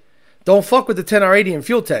 400. Don't fuck with the 10R80 and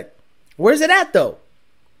Fuel Tech. Where's it at, though?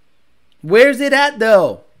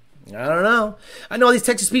 I don't know. I know these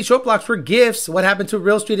Texas Speed short blocks were gifts. What happened to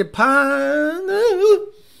Real Street at Pine?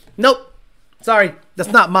 Nope. Sorry.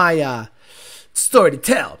 That's not my story to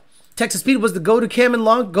tell. Texas Speed was the go-to cam and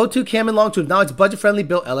long tube. Now it's budget-friendly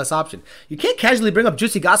built LS option. You can't casually bring up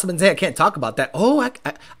juicy gossip and say I can't talk about that. Oh,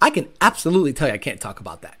 I can absolutely tell you I can't talk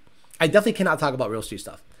about that. I definitely cannot talk about Real Street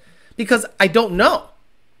stuff because I don't know.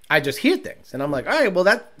 I just hear things, and I'm like, all right, well,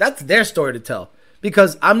 that's their story to tell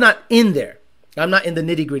because I'm not in there. I'm not in the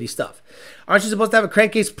nitty-gritty stuff. Aren't you supposed to have a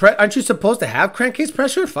crankcase? Aren't you supposed to have crankcase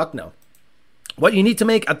pressure? Fuck no. What you need to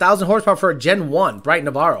make 1,000 horsepower for a Gen 1 Bright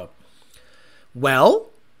Navarro? Well,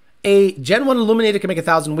 a Gen 1 Illuminator can make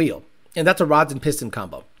 1,000 wheel, and that's a rods and piston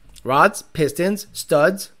combo. Rods, pistons,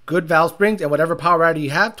 studs, good valve springs, and whatever power rider you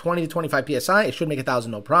have, 20 to 25 PSI, it should make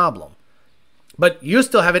 1,000 no problem. But you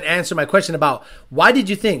still haven't answered my question about why did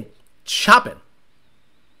you think chopping?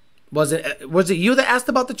 Was it you that asked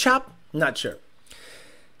about the chop? Not sure.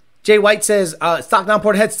 Jay White says, stock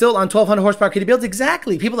non-port head still on 1,200 horsepower kitty builds.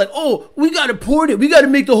 Exactly. People are like, oh, we got to port it. We got to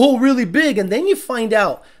make the hole really big. And then you find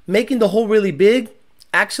out making the hole really big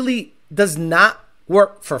actually does not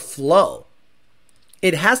work for flow.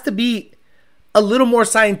 It has to be a little more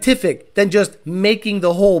scientific than just making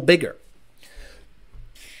the hole bigger.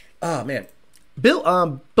 Oh, man.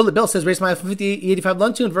 Bullet Bill says, race my F-150 E85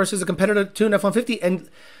 Lund tune versus a competitor tune F-150 and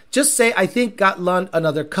just say, I think got Lund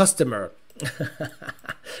another customer.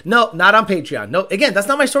 No, not on Patreon. No, again, that's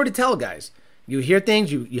not my story to tell, guys. You hear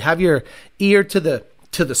things, you have your ear to the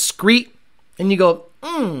screet, and you go,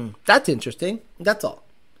 that's interesting. That's all.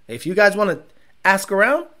 If you guys want to ask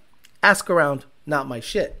around, not my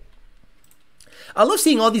shit. I love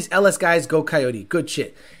seeing all these LS guys go Coyote. Good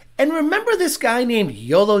shit. And remember this guy named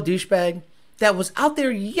YOLO Douchebag that was out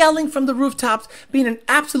there yelling from the rooftops, being an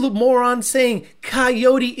absolute moron, saying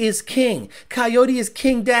Coyote is king. Coyote is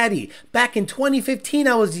king daddy. Back in 2015,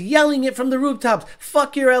 I was yelling it from the rooftops.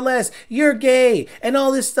 Fuck your LS. You're gay. And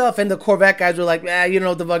all this stuff. And the Corvette guys were like, you know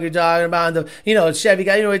what the fuck you're talking about. And the, Chevy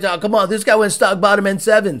guy, you know what you're talking about. Come on, this guy went stock bottom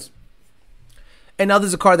N7s. And now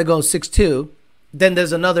there's a car that goes 6.2. Then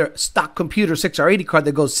there's another stock computer 6R80 car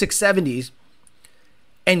that goes 670s.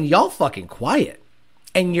 And y'all fucking quiet.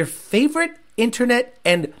 And your favorite internet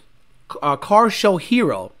and car show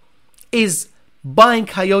hero is buying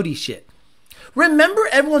Coyote shit. Remember,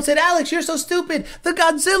 everyone said, Alex, you're so stupid. The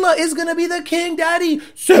Godzilla is going to be the king daddy.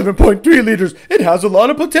 7.3 liters. It has a lot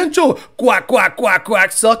of potential. Quack, quack, quack,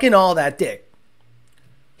 quack. Sucking all that dick.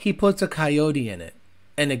 He puts a Coyote in it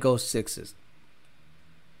and it goes 6s.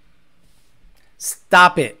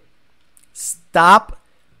 Stop it. Stop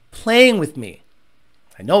playing with me.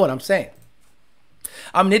 I know what I'm saying.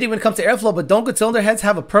 I'm an idiot when it comes to airflow, but don't good cylinder heads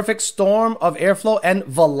have a perfect storm of airflow and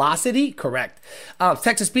velocity? Correct.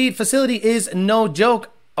 Texas Speed facility is no joke,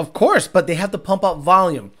 of course, but they have to pump out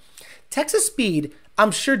volume. Texas Speed,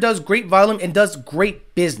 I'm sure, does great volume and does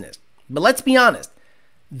great business. But let's be honest,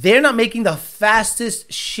 they're not making the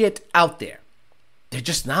fastest shit out there. They're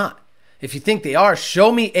just not. If you think they are,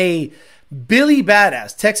 show me a Billy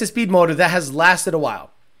Badass Texas Speed motor that has lasted a while.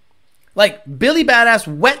 Like, Billy Badass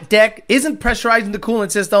wet deck isn't pressurizing the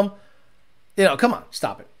coolant system. Come on,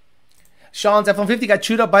 stop it. Sean's F-150 got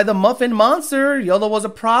chewed up by the Muffin Monster. YOLO was a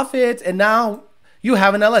prophet, and now you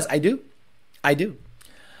have an LS. I do. I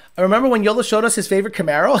remember when YOLO showed us his favorite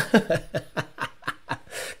Camaro?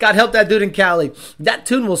 God help that dude in Cali. That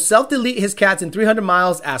tune will self-delete his cats in 300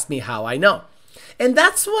 miles. Ask me how I know. And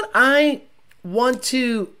that's what I want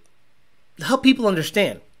to help people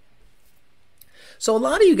understand. So a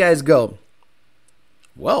lot of you guys go,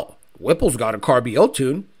 well, Whipple's got a carb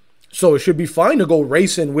tune, so it should be fine to go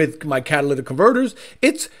racing with my catalytic converters.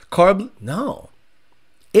 It's carb. No.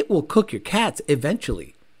 It will cook your cats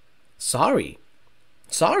eventually. Sorry,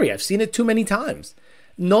 I've seen it too many times.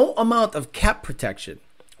 No amount of cap protection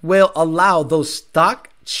will allow those stock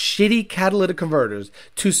shitty catalytic converters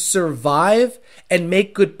to survive and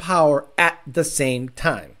make good power at the same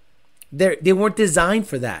time. They weren't designed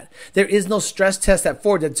for that. There is no stress test at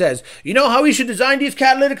Ford that says, you know how we should design these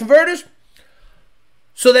catalytic converters?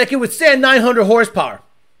 So they can withstand 900 horsepower.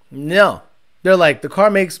 No. They're like, the car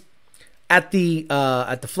makes at the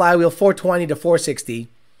flywheel 420 to 460.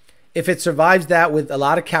 If it survives that with a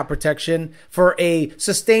lot of cap protection for a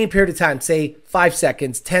sustained period of time, say 5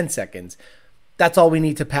 seconds, 10 seconds, that's all we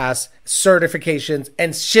need to pass certifications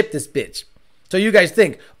and ship this bitch. So you guys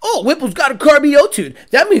think, oh, Whipple's got a carb tune.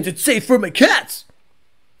 That means it's safe for my cats.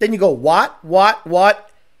 Then you go, what?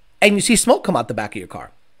 And you see smoke come out the back of your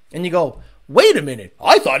car. And you go, wait a minute.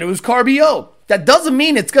 I thought it was carb. That doesn't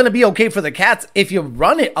mean it's going to be okay for the cats if you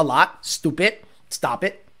run it a lot. Stupid. Stop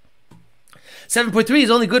it. 7.3 is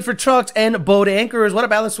only good for trucks and boat anchors. What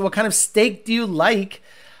about this? What kind of steak do you like?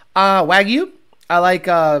 Wagyu. I like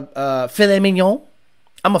filet mignon.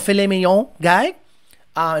 I'm a filet mignon guy.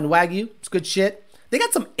 And Wagyu, it's good shit. They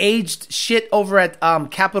got some aged shit over at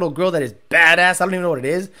Capitol Grill that is badass. I don't even know what it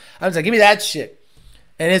is. I was like, give me that shit.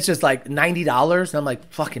 And it's just like $90. And I'm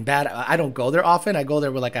like, fucking bad. I don't go there often. I go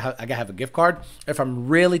there with like, I gotta have a gift card if I'm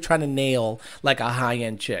really trying to nail like a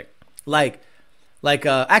high-end chick.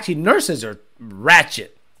 Actually, nurses are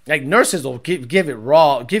ratchet. Like nurses will give it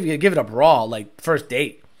raw, give it up raw, like first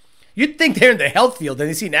date. You'd think they're in the health field and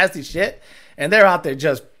they see nasty shit. And they're out there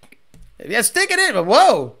just, yeah, stick it in. But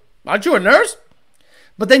whoa, aren't you a nurse?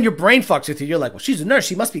 But then your brain fucks with you. You're like, well, she's a nurse.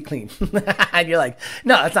 She must be clean. And you're like,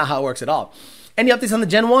 no, that's not how it works at all. Any updates on the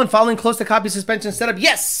Gen 1 following close to copy suspension setup?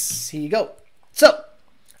 Yes. Here you go. So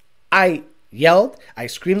I yelled, I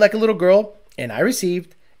screamed like a little girl, and I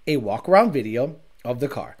received a walk around video of the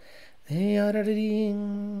car. Shit,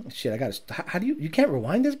 I got to, how do you can't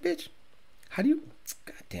rewind this bitch? How do you,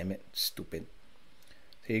 god damn it, stupid.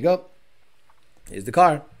 Here you go. Here's the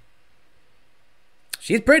car.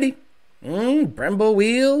 She's pretty. Brembo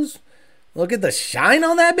wheels. Look at the shine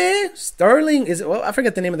on that bitch. Sterling is it? Well, I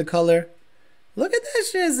forget the name of the color. Look at that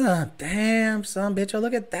shit. Damn, son, bitch. Oh,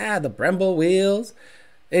 look at that. The Brembo wheels.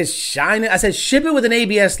 It's shining. I said, ship it with an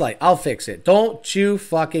ABS light. I'll fix it. Don't you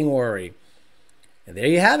fucking worry. And there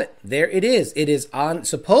you have it. There it is. It is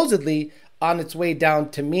supposedly on its way down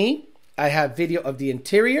to me. I have video of the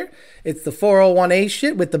interior. It's the 401A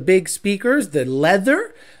shit with the big speakers, the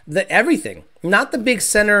leather, the everything. Not the big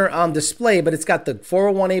center display, but it's got the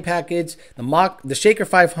 401A package, the Shaker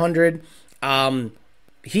 500,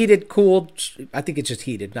 heated, cooled. I think it's just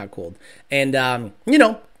heated, not cooled. And,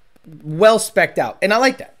 well spec'd out. And I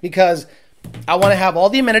like that because I want to have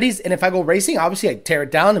all the amenities. And if I go racing, obviously I tear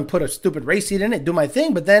it down and put a stupid race seat in it, do my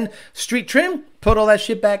thing. But then street trim, put all that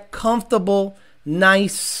shit back, comfortable,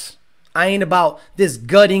 nice. I ain't about this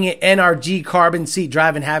gutting it NRG carbon seat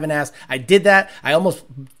driving having ass. I did that. I almost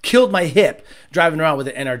killed my hip driving around with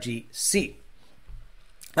an NRG seat.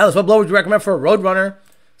 Alice, what blow would you recommend for a Roadrunner?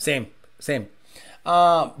 Same.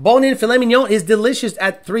 Bone-in filet mignon is delicious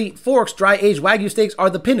at Three Forks. Dry-aged Wagyu steaks are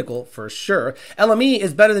the pinnacle for sure. LME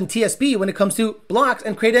is better than TSB when it comes to blocks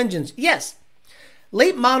and crate engines. Yes,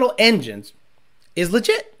 late model engines is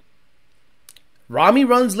legit. Rami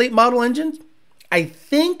runs late model engines. I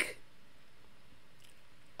think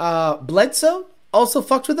Bledsoe also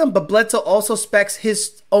fucks with them, but Bledsoe also specs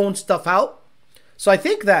his own stuff out. So I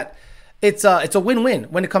think that it's a win-win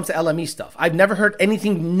when it comes to LME stuff. I've never heard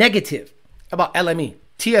anything negative about LME.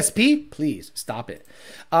 TSP, please stop it.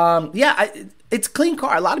 It's a clean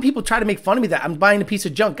car. A lot of people try to make fun of me that I'm buying a piece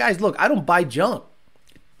of junk. Guys, look, I don't buy junk.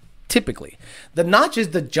 Typically, the Notch is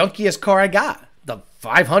the junkiest car I got. The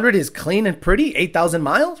 500 is clean and pretty, 8,000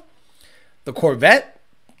 miles. The Corvette,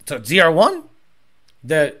 it's a ZR1.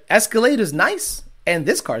 The Escalade is nice, and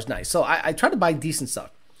this car is nice. So I try to buy decent stuff.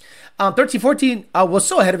 1314 was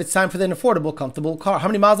so ahead of its time for an affordable, comfortable car. How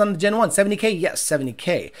many miles on the Gen 1? 70K? Yes,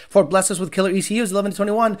 70K. Ford blessed us with killer ECUs, 11 to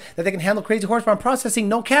 21, that they can handle crazy horsepower processing.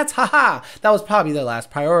 No cats? Haha. That was probably their last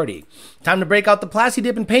priority. Time to break out the plastic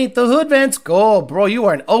dip and paint the hood vents. Go, bro, you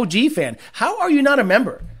are an OG fan. How are you not a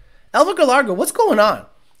member? Elva Galargo, what's going on?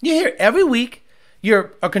 You're here every week.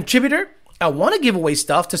 You're a contributor. I want to give away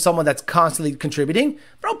stuff to someone that's constantly contributing.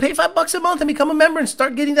 Bro, pay $5 a month and become a member and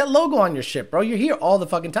start getting that logo on your shit, bro. You're here all the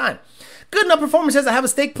fucking time. Good Enough Performance says, I have a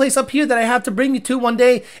steak place up here that I have to bring you to one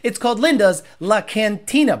day. It's called Linda's La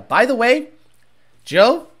Cantina. By the way,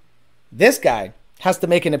 Joe, this guy has to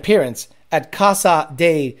make an appearance at Casa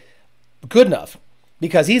de Good Enough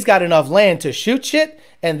because he's got enough land to shoot shit.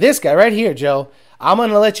 And this guy right here, Joe, I'm going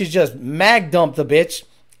to let you just mag dump the bitch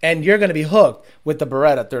And you're going to be hooked with the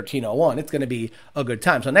Beretta 1301. It's going to be a good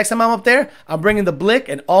time. So next time I'm up there, I'm bringing the Blick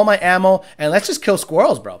and all my ammo, and let's just kill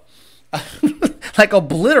squirrels, bro. Like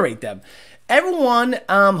obliterate them. Everyone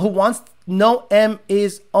who wants no M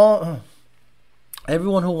is on.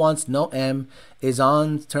 Everyone who wants no M is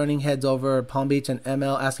on turning heads over Palm Beach and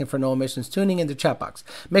ML asking for no emissions, tuning in the chat box.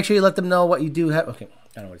 Make sure you let them know what you do have. Okay,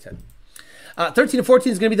 I don't know what he said. 13 to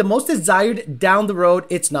 14 is going to be the most desired down the road.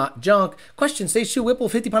 It's not junk. Question, say shoe Whipple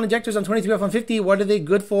 50-pound injectors on 23 F-150. What are they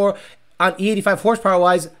good for on E85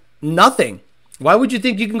 horsepower-wise? Nothing. Why would you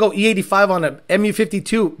think you can go E85 on a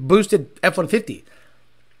MU52 boosted F-150?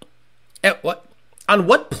 On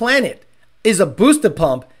what planet is a boosted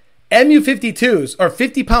pump, MU52s, or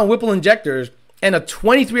 50-pound Whipple injectors, and a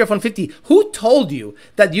 23 F-150? Who told you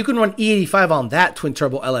that you can run E85 on that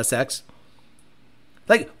twin-turbo LSX?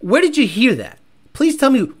 Like, where did you hear that? Please tell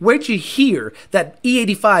me, where did you hear that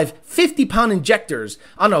E85 50-pound injectors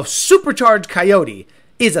on a supercharged Coyote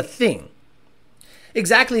is a thing?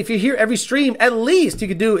 Exactly. If you're here every stream, at least you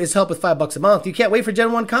could do is help with $5 a month. You can't wait for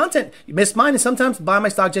Gen 1 content. You missed mine, and sometimes buy my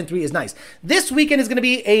stock Gen 3 is nice. This weekend is going to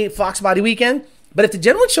be a Fox Body weekend, but if the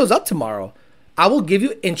Gen 1 shows up tomorrow, I will give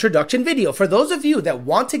you introduction video. For those of you that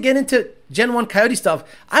want to get into Gen 1 Coyote stuff,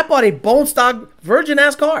 I bought a bone stock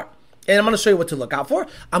virgin-ass car. And I'm going to show you what to look out for.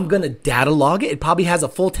 I'm going to data log it. It probably has a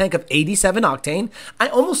full tank of 87 octane. I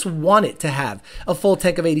almost want it to have a full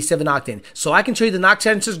tank of 87 octane. So I can show you the knock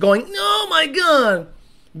sensors going, oh my God.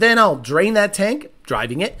 Then I'll drain that tank,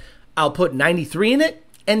 driving it. I'll put 93 in it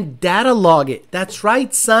and data log it. That's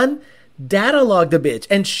right, son. Data log the bitch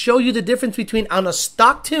and show you the difference between on a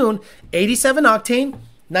stock tune, 87 octane,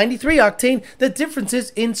 93 octane, the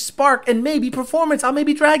differences in spark and maybe performance. I may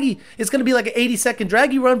be draggy. It's going to be like an 80-second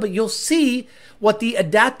draggy run, but you'll see what the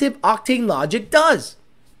adaptive octane logic does.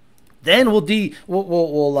 Then we'll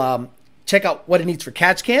check out what it needs for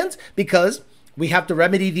catch cans, because we have to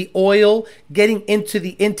remedy the oil getting into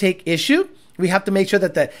the intake issue. We have to make sure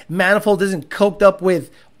that the manifold isn't coked up with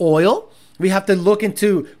oil. We have to look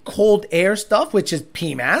into cold air stuff, which is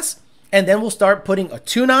PMAS. And then we'll start putting a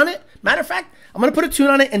tune on it. Matter of fact, I'm going to put a tune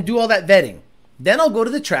on it and do all that vetting. Then I'll go to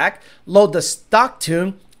the track, load the stock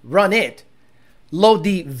tune, run it, load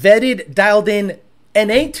the vetted, dialed in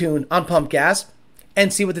NA tune on pump gas,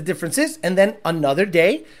 and see what the difference is. And then another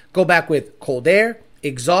day, go back with cold air,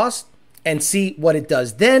 exhaust, and see what it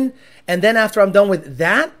does then. And then after I'm done with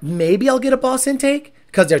that, maybe I'll get a Boss intake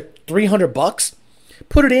because they're $300.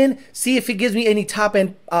 Put it in, see if it gives me any top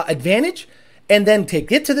end advantage, and then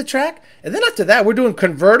take it to the track. And then after that, we're doing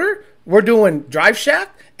converter, we're doing drive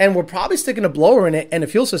shaft, and we're probably sticking a blower in it and a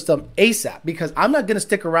fuel system ASAP, because I'm not going to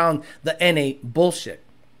stick around the NA bullshit.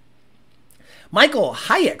 Michael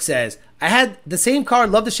Hayek says, I had the same car,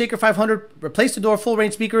 loved the Shaker 500, replaced the door, full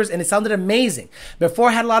range speakers, and it sounded amazing. Before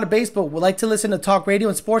I had a lot of bass, but would like to listen to talk radio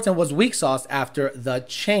and sports, and was weak sauce after the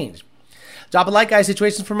change. Drop a like, guys.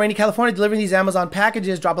 Situations from rainy California, delivering these Amazon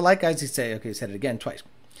packages. Drop a like, guys. He said it again twice.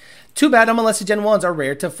 Too bad unmolested Gen 1s are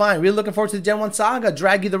rare to find. Really looking forward to the Gen 1 saga.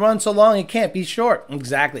 Drag you the run so long it can't be short.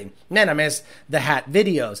 Exactly. Man, I miss the hat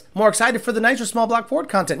videos. More excited for the Nitro Small Block Ford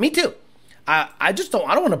content. Me too. I don't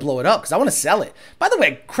want to blow it up because I want to sell it. By the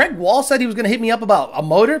way, Craig Wall said he was going to hit me up about a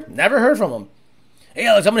motor. Never heard from him. Hey,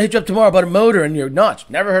 Alex, I'm going to hit you up tomorrow about a motor and your notch.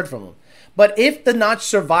 Never heard from him. But if the notch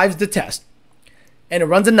survives the test and it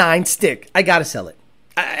runs a 9 stick, I got to sell it.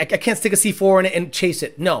 I can't stick a C4 in it and chase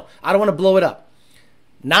it. No, I don't want to blow it up.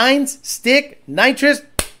 9s, stick, nitrous,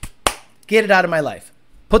 get it out of my life.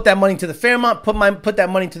 Put that money to the Fairmont, put that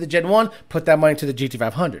money to the Gen 1, put that money to the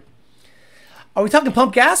GT500. Are we talking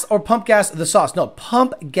pump gas or pump gas the sauce? No,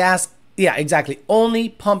 pump gas. Yeah, exactly. Only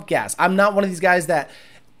pump gas. I'm not one of these guys that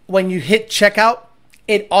when you hit checkout,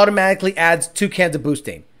 it automatically adds 2 cans of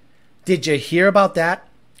Boostane. Did you hear about that?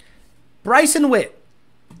 Bryson Witt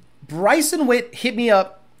hit me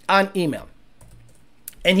up on email.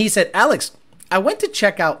 And he said, Alex, I went to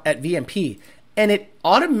checkout at VMP and it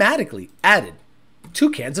automatically added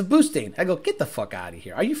 2 cans of Boostane. I go, get the fuck out of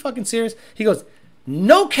here. Are you fucking serious? He goes,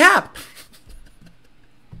 no cap.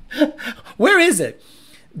 Where is it?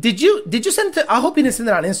 Did you send it to, I hope you didn't send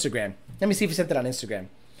it on Instagram. Let me see if you sent it on Instagram.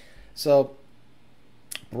 So,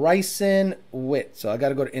 Bryson Witt. So I got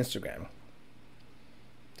to go to Instagram.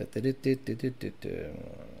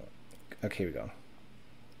 Okay, here we go.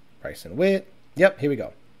 Bryson Witt. Yep, here we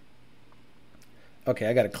go. Okay,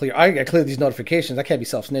 I gotta clear these notifications. I can't be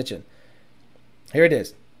self-snitching. Here it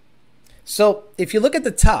is. So if you look at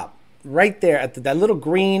the top, right there at that little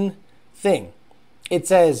green thing, it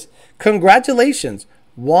says, congratulations,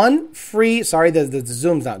 1 free, sorry, the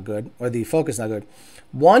zoom's not good, or the focus not good.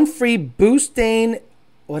 1 free Boostane,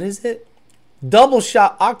 what is it? double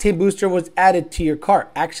shot octane booster was added to your cart.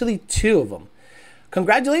 Actually, 2 of them.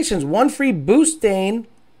 Congratulations. 1 free Boostain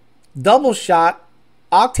double shot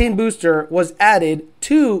octane booster was added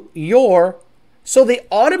to your... So they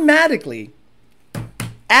automatically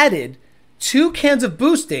added 2 cans of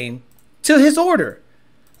Boostain to his order.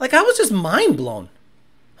 Like, I was just mind blown.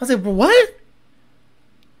 I was like, what?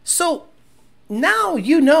 So now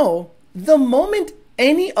you know, the moment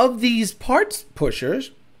any of these parts pushers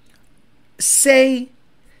say,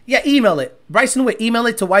 yeah, email it. Bryson Witt, email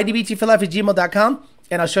it to ydbtforlife@gmail.com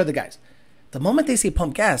and I'll show the guys. The moment they say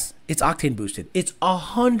pump gas, it's octane boosted. It's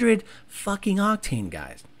 100 fucking octane,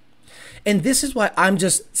 guys. And this is why I'm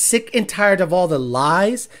just sick and tired of all the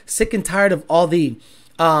lies, sick and tired of all the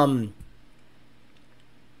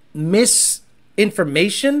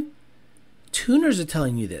misinformation. Tuners are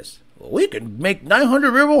telling you this. Well, we can make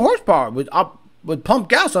 900 real horsepower with pump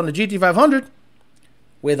gas on the GT500.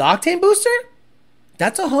 With octane booster?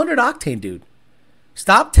 That's 100 octane, dude.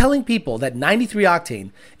 Stop telling people that 93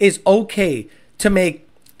 octane is okay to make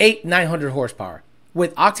 900 horsepower.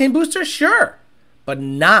 With octane booster, sure. But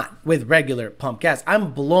not with regular pump gas.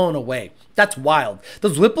 I'm blown away. That's wild.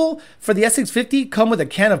 Those Whipple for the S650 come with a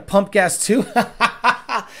can of pump gas too.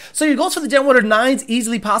 So you go for the Gen 1 or 9s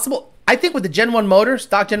easily possible. I think with the Gen 1 motor,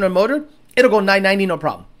 stock Gen 1 motor, it'll go 990, no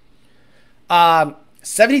problem.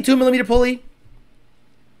 72 millimeter pulley,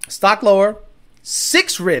 stock lower,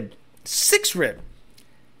 6 rib,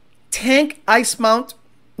 tank ice mount.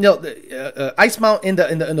 No, the ice mount in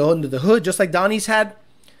the hood, just like Donnie's had.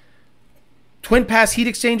 Twin pass heat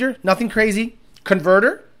exchanger, nothing crazy.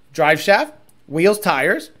 Converter, drive shaft, wheels,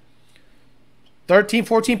 tires. 13,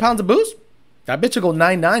 14 pounds of boost. That bitch will go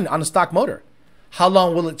 9.9 on a stock motor. How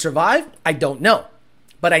long will it survive? I don't know.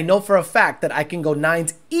 But I know for a fact that I can go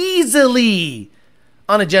 9s easily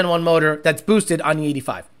on a Gen 1 motor that's boosted on the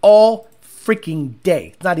 85. All freaking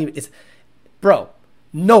day. It's not even, bro,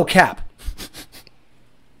 no cap.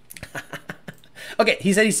 Okay,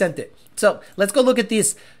 he said he sent it. So let's go look at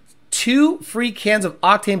these 2 free cans of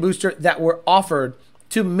octane booster that were offered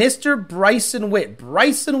to Mr. Bryson Witt.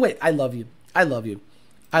 Bryson Witt, I love you. I love you.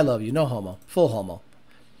 I love you. No homo. Full homo.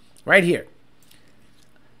 Right here.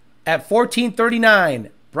 At $14.39,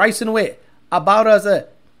 Bryson Witt, about us.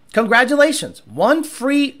 Congratulations. 1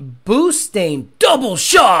 free Boostain double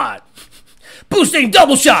shot. Boostain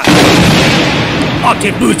double shot.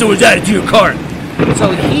 Octane booster was added to your cart.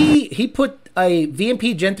 So he put a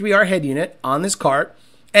VMP Gen 3R head unit on this cart,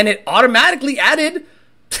 and it automatically added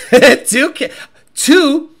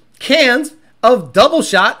 2 cans of double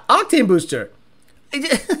shot octane booster.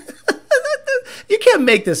 You can't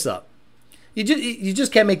make this up. You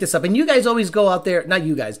just can't make this up. And you guys always go out there, not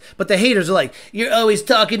you guys, but the haters are like, you're always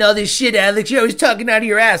talking all this shit, Alex. You're always talking out of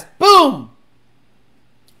your ass. Boom!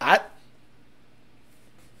 I'm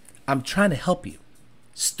trying to help you,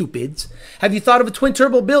 stupids. Have you thought of a twin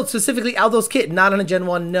turbo build, specifically Aldo's kit? Not on a Gen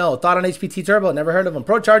 1, no. Thought on HPT turbo, never heard of them.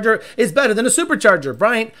 Procharger is better than a supercharger.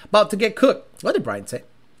 Brian, about to get cooked. What did Brian say?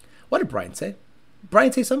 Brian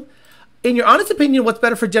say something? In your honest opinion, what's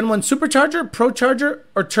better for Gen 1, supercharger, procharger,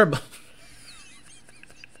 or turbo?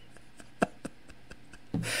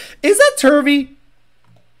 Is that Turvy?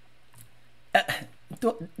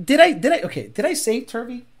 Did I say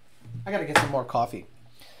Turvy? I gotta get some more coffee.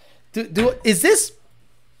 Is this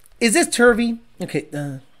Turvy? Okay,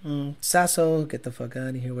 Sasso, get the fuck out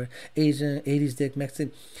of here. Where Asian, 80s dick,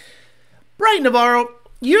 Mexican. Bright Navarro,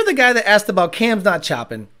 you're the guy that asked about cams not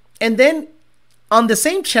chopping. And then on the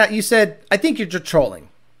same chat, you said, I think you're just trolling.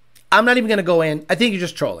 I'm not even going to go in. I think you're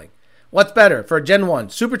just trolling. What's better for a Gen 1,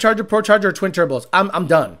 supercharger, procharger, or twin turbos? I'm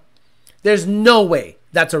done. There's no way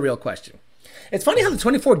that's a real question. It's funny how the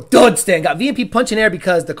 24 dud stand got VMP punching air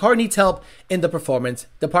because the car needs help in the performance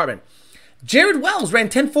department. Jared Wells ran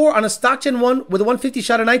 10.4 on a stock Gen 1 with a 150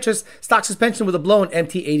 shot of nitrous, stock suspension with a blown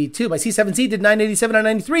MT82. My C7C did 987 on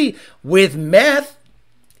 93 with meth.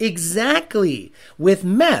 Exactly. With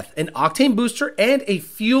meth, an octane booster, and a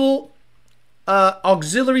fuel,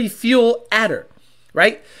 auxiliary fuel adder,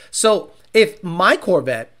 right? So if my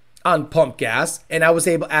Corvette on pump gas and I was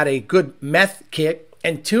able to add a good meth kit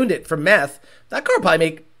and tuned it for meth, that car probably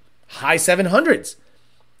make high 700s.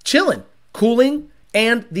 Chilling, cooling,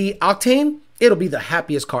 and the octane, it'll be the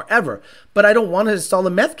happiest car ever. But I don't want to install a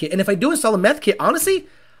meth kit. And if I do install a meth kit, honestly,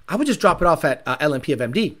 I would just drop it off at LMP of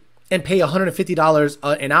MD and pay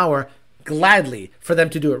 $150 an hour gladly for them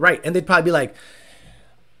to do it right. And they'd probably be like,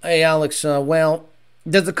 hey, Alex, well,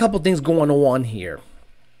 there's a couple things going on here.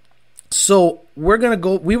 So we were going to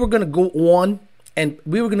go on and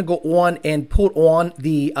put on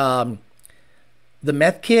the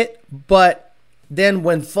meth kit, but then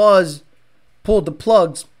when Fuzz pulled the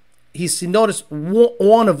plugs, he noticed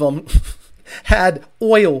one of them had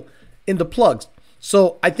oil in the plugs.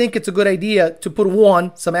 So I think it's a good idea to put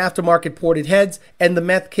some aftermarket ported heads and the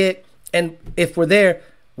meth kit. And if we're there,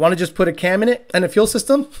 want to just put a cam in it and a fuel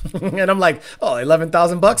system? And I'm like, oh,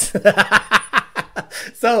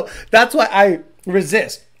 $11,000. So that's why I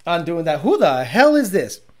resist on doing that. Who the hell is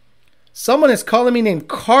this? Someone is calling me named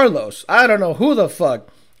Carlos. I don't know who the fuck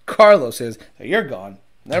Carlos is. You're gone.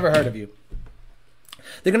 Never heard of you.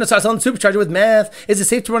 They're going to start selling the supercharger with meth. Is it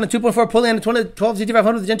safe to run a 2.4 pulley on a 2012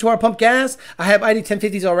 GT500 with Gen 2R pump gas? I have ID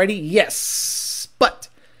 1050s already. Yes. But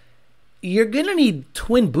you're going to need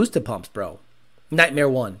twin booster pumps, bro. Nightmare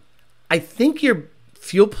 1. I think your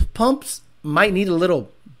fuel pumps might need a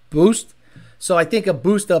little boost. So I think a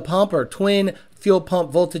booster pump or twin fuel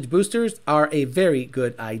pump voltage boosters are a very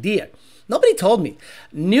good idea. Nobody told me.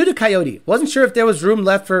 New to Coyote. Wasn't sure if there was room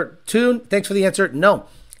left for tune. Thanks for the answer. No.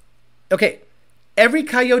 Okay. Every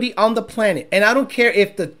Coyote on the planet, and I don't care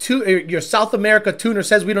if your South America tuner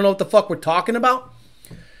says we don't know what the fuck we're talking about.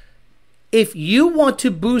 If you want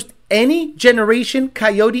to boost any generation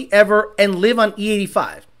Coyote ever and live on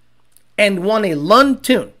E85 and want a Lund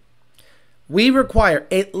tune, we require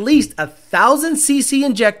at least 1,000cc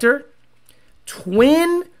injector,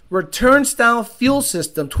 twin return style fuel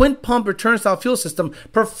system, twin pump return style fuel system,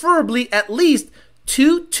 preferably at least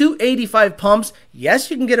two 285 pumps.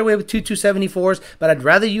 Yes, you can get away with two 274s, but I'd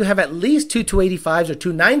rather you have at least two 285s or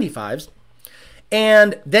 295s.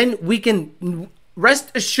 And then we can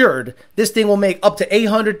rest assured this thing will make up to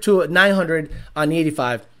 800 to 900 on the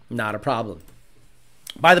 85. Not a problem.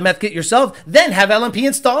 Buy the meth kit yourself, then have LMP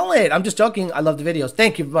install it. I'm just joking. I love the videos.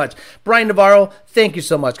 Thank you very much. Brian Navarro, thank you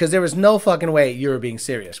so much, because there was no fucking way you were being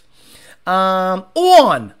serious. On.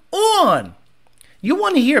 You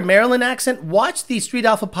want to hear Maryland accent? Watch the Street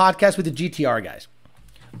Alpha podcast with the GTR guys.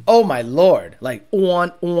 Oh my Lord. Like,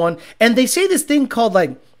 on. And they say this thing called,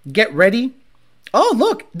 like, get ready. Oh,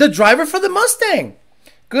 look, the driver for the Mustang.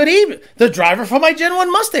 Good evening. The driver for my Gen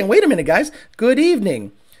 1 Mustang. Wait a minute, guys. Good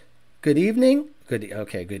evening. Good evening. Good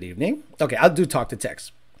evening. Okay, I'll do talk to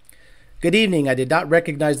text. Good evening. I did not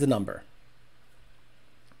recognize the number.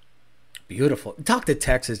 Beautiful. Talk to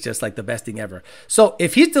text is just like the best thing ever. So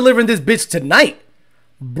if he's delivering this bitch tonight,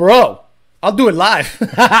 bro, I'll do it live.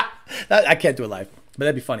 I can't do it live, but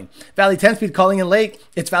that'd be funny. Valley 10 speed calling in late.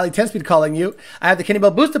 It's Valley 10 speed calling you. I have the Kenny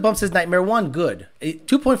Bell booster pump, says Nightmare 1. Good. A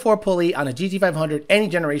 2.4 pulley on a GT500, any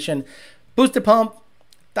generation. Booster pump,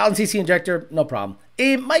 1,000cc injector, no problem.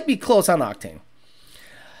 It might be close on octane.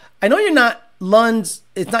 I know you're not Lund's,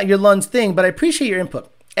 it's not your Lund's thing, but I appreciate your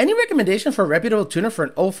input. Any recommendation for a reputable tuner for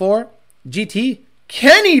an 04 GT?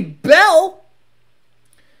 Kenny Bell?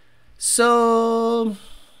 So,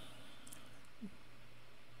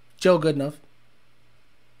 Joe Goodenough.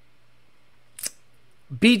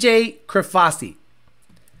 BJ Krafasi.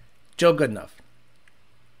 Joe Goodenough.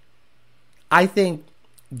 I think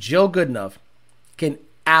Joe Goodenough can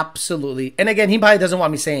absolutely, and again, he probably doesn't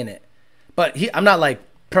want me saying it, but I'm not like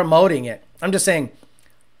promoting it. I'm just saying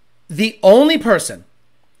the only person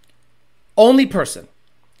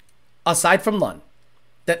aside from Lund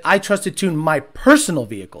that I trust to tune my personal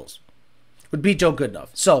vehicles would be Joe Goodenough.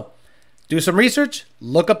 So do some research,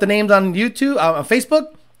 look up the names on YouTube, on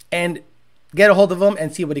Facebook, and get a hold of him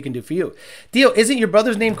and see what he can do for you. Dio, isn't your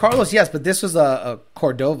brother's name Carlos? Yes, but this was a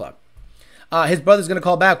Cordova. His brother's going to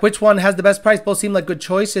call back. Which one has the best price? Both seem like good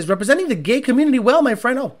choices. Representing the gay community well, my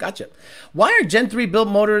friend. Oh, gotcha. Why are Gen 3 built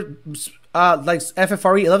motors like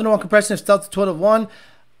FFRE 11-to-1 compression if stealth to 12-to-1?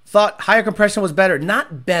 Thought higher compression was better.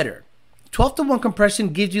 Not better. 12-to-1 compression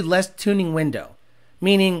gives you less tuning window,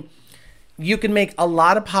 meaning you can make a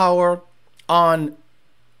lot of power on,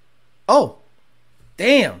 oh,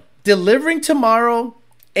 damn, delivering tomorrow,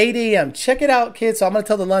 8 a.m. Check it out, kids. So I'm going to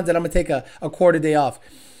tell the Lunds that I'm going to take a quarter day off.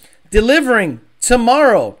 Delivering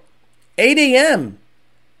tomorrow, 8 a.m.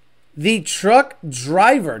 The truck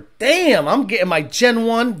driver. Damn, I'm getting my Gen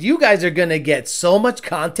 1. You guys are going to get so much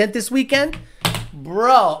content this weekend.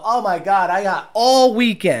 Bro, oh my God. I got all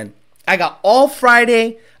weekend. I got all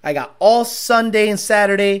Friday. I got all Sunday and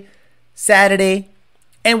Saturday.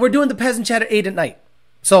 And we're doing the Peasant Chat at 8 at night.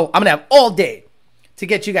 So I'm going to have all day to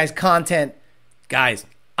get you guys content. Guys,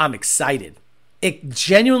 I'm excited.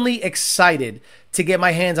 Genuinely excited to get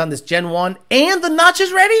my hands on this Gen 1. And the notch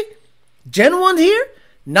is ready. Gen 1's here.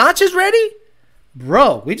 Notch is ready.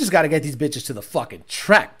 Bro, we just got to get these bitches to the fucking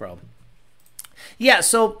track, bro. Yeah,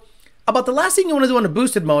 so about the last thing you want to do on a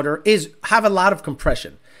boosted motor is have a lot of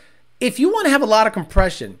compression. If you want to have a lot of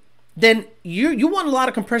compression, then you want a lot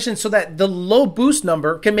of compression so that the low boost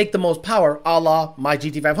number can make the most power, a la my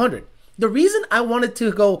GT500. The reason I wanted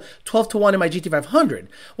to go 12 to 1 in my GT500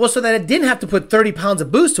 was so that I didn't have to put 30 pounds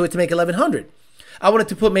of boost to it to make 1100. I wanted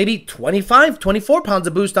to put maybe 25, 24 pounds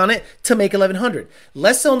of boost on it to make 1100.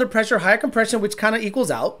 Less cylinder pressure, higher compression, which kind of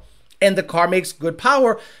equals out. And the car makes good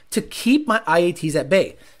power to keep my IATs at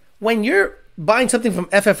bay. When you're buying something from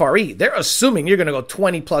FFRE, they're assuming you're going to go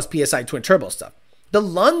 20 plus PSI twin turbo stuff. The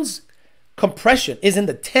Lund's compression is in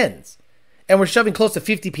the 10s. And we're shoving close to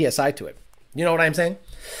 50 PSI to it. You know what I'm saying?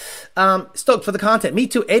 Stoked for the content. Me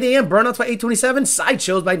too. 8 a.m. Burnouts by 8:27.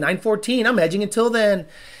 Sideshows by 9:14. I'm edging until then.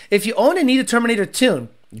 If you own and need a Terminator tune,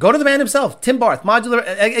 go to the man himself, Tim Barth, Modular.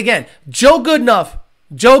 Again, Joe Goodenough.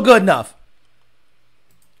 Joe Goodenough.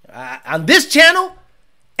 On this channel,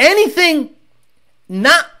 anything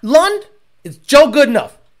not Lund, it's Joe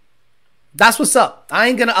Goodenough. That's what's up. I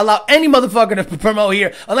ain't going to allow any motherfucker to promote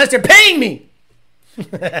here unless they're paying me.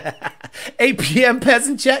 8 p.m.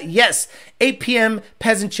 Peasant Chat? Yes. 8 p.m.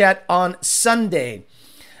 Peasant Chat on Sunday.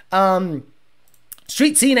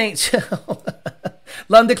 Street Scene ain't chill.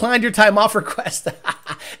 Lund declined your time off request.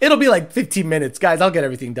 It'll be like 15 minutes. Guys, I'll get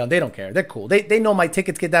everything done. They don't care. They're cool. They know my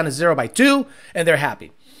tickets get down to 0 by 2, and they're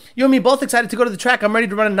happy. You and me both excited to go to the track. I'm ready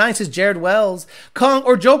to run a 9, says Jared Wells. Kong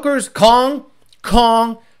or Jokers? Kong,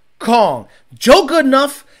 Kong, Kong. Joe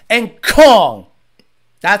Goodenough and Kong.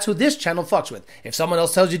 That's who this channel fucks with. If someone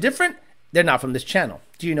else tells you different, they're not from this channel.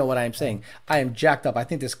 Do you know what I am saying? I am jacked up. I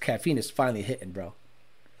think this caffeine is finally hitting, bro.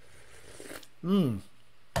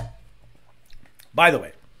 By the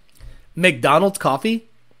way, McDonald's coffee,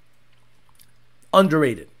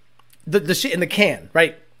 underrated. The shit in the can,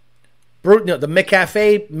 right? The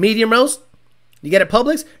McCafe medium roast, you get at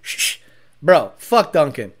Publix? Shh. Bro, fuck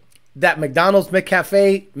Dunkin'. That McDonald's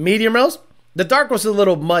McCafe medium roast, the dark roast is a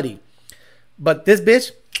little muddy. But this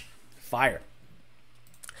bitch, fire.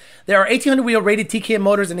 There are 1800 wheel rated TKM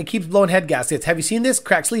motors and it keeps blowing head gaskets. Have you seen this?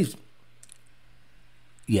 Crack sleeves.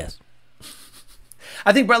 Yes.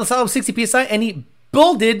 I think Brett LaSalle was 60 PSI and he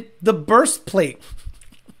builded the burst plate.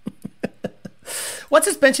 What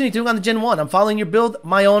suspension are you doing on the Gen 1? I'm following your build,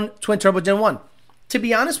 my own twin turbo Gen 1. To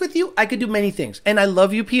be honest with you, I could do many things. And I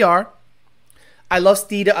love UPR. I love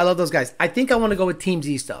Steeda. I love those guys. I think I want to go with Team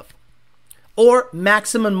Z stuff. Or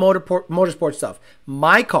Maximum Motorsport stuff.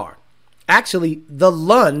 My car. Actually, the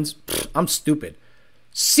Lunds, I'm stupid.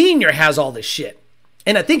 Senior has all this shit.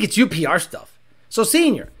 And I think it's UPR stuff. So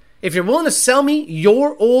Senior, if you're willing to sell me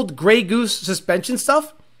your old Grey Goose suspension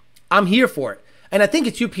stuff, I'm here for it. And I think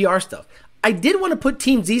it's UPR stuff. I did want to put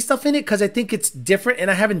Team Z stuff in it because I think it's different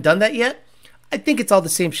and I haven't done that yet. I think it's all the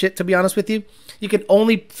same shit, to be honest with you. You can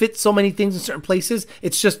only fit so many things in certain places.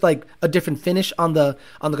 It's just like a different finish on the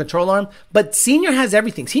control arm. But Senior has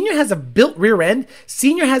everything. Senior has a built rear end.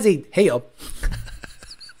 Senior has a hey-o.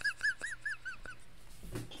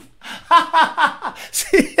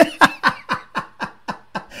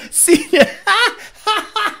 Senior.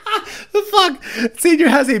 The fuck? Senior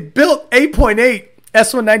has a built 8.8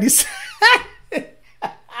 S197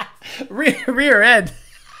 rear end.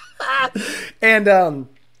 And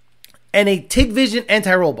a TIG Vision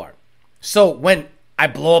anti-roll bar. So when I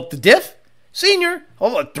blow up the diff, Senior,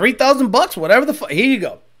 $3,000, whatever the fuck, here you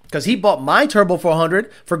go. Because he bought my Turbo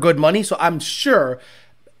 400 for good money, so I'm sure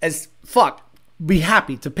as fuck be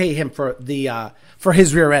happy to pay him for the for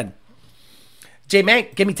his rear end. J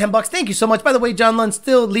Mank, give me $10. Thank you so much. By the way, John Lund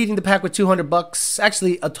still leading the pack with $200.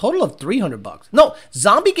 Actually, a total of $300. No,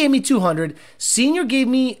 Zombie gave me 200. Senior gave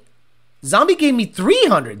me. Zombie gave me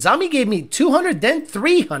 300. Zombie gave me 200, then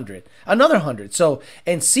 300, another 100. So,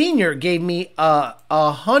 and Senior gave me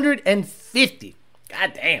 150.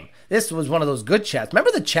 God damn, this was one of those good chats.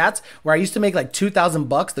 Remember the chats where I used to make like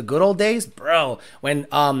 $2,000, the good old days, bro? When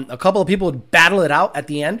a couple of people would battle it out at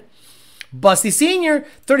the end. Busty Senior,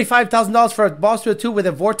 $35,000 for a Boss 202 with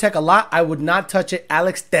a Vortec a lot. I would not touch it.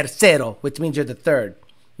 Alex Tercero, which means you're the third.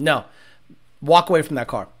 No, walk away from that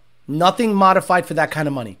car. Nothing modified for that kind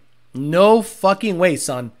of money. No fucking way,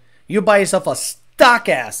 son. You buy yourself a stock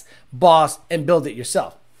ass Boss and build it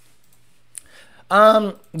yourself.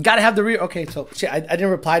 Gotta have the rear. Okay, so shit, I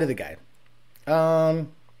didn't reply to the guy.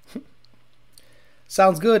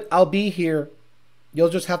 Sounds good. I'll be here. You'll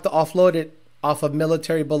just have to offload it off of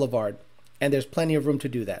Military Boulevard. And there's plenty of room to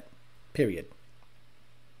do that. Period.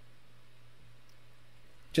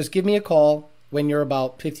 Just give me a call when you're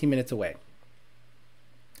about 15 minutes away.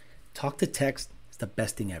 Talk to text is the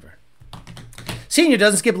best thing ever. Senior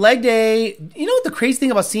doesn't skip leg day. You know what the crazy thing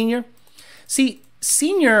about Senior? See,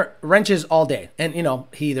 Senior wrenches all day. And, you know,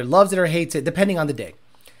 he either loves it or hates it, depending on the day.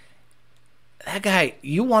 That guy,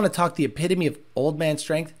 you want to talk the epitome of old man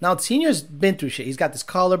strength? Now, Senior's been through shit. He's got this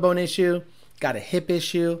collarbone issue, got a hip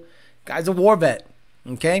issue. Guy's a war vet,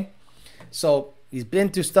 okay? So he's been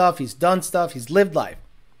through stuff. He's done stuff. He's lived life.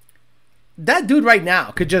 That dude right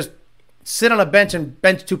now could just sit on a bench and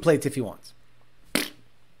bench 2 plates if he wants.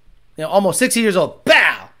 Almost 60 years old.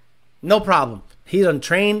 Bow! No problem. He doesn't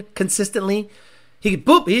train consistently. He could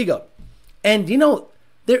boop, here you go. And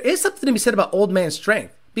there is something to be said about old man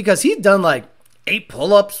strength because he's done like 8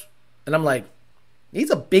 pull-ups. And I'm like, he's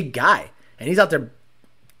a big guy. And he's out there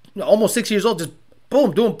almost 6 years old, just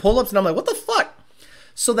boom, doing pull-ups. And I'm like, what the fuck?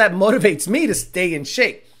 So that motivates me to stay in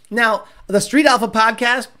shape. Now, the Street Alpha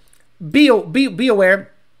podcast, be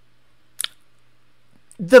aware.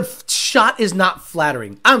 The shot is not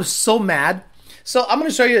flattering. I'm so mad. So I'm going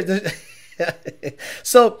to show you.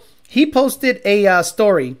 So he posted a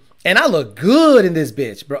story, and I look good in this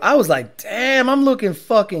bitch, bro. I was like, damn, I'm looking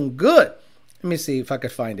fucking good. Let me see if I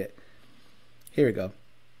could find it. Here we go.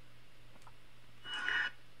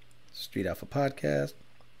 Street Alpha podcast.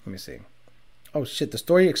 Let me see. Oh, shit. The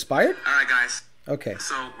story expired? All right, guys. Okay.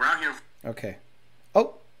 So we're out here. Okay.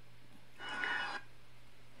 Oh.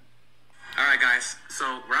 All right, guys.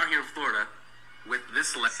 So we're out here in Florida with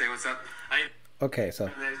this. Let's say what's up. Okay, so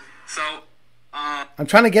So. I'm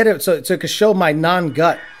trying to get it so it could show my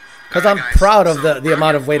non-gut. Because I'm guys, proud of so the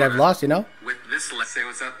amount of weight I've lost, With this, let's say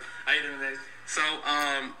what's up. How you doing, guys? So,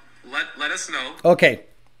 let us know. Okay,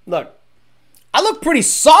 look. I look pretty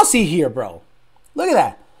saucy here, bro. Look at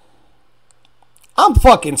that. I'm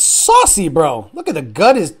fucking saucy, bro. Look at the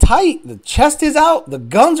gut is tight. The chest is out. The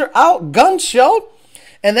guns are out. Guns show.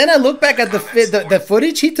 And then I look back at the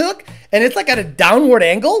footage he took, and it's like at a downward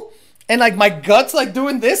angle. And like my gut's like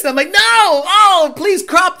doing this. And I'm like, no! Oh, please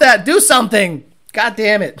crop that. Do something. God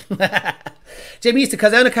damn it. JB used to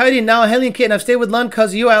cuz I own a Coyote and now a Hellion Kit, and I've stayed with Lund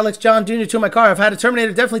cuz of you, Alex, John, Jr. to my car. I've had a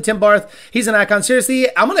Terminator, definitely Tim Barth. He's an icon. Seriously,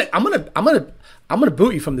 I'm gonna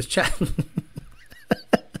boot you from this chat.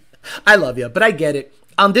 I love you, but I get it.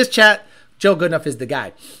 On this chat, Joe Goodenough is the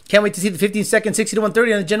guy. Can't wait to see the 15-second 60 to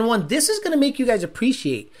 130 on the Gen 1. This is gonna make you guys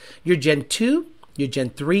appreciate your Gen 2, your Gen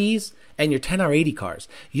 3s, and your 10R80 cars.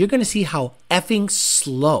 You're gonna see how effing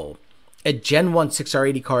slow a Gen 1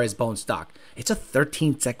 6R80 car is bone stock. It's a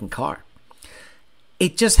 13-second car.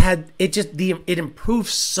 It improved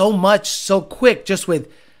so much so quick just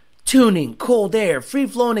with tuning, cold air,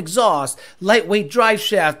 free-flowing exhaust, lightweight drive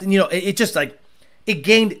shaft, and it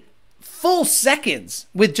gained full seconds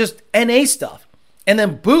with just NA stuff. And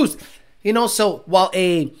then boost, so while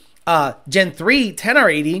a Gen 3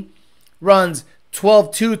 10R80 runs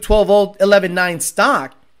 12.2, 12.0, 11.9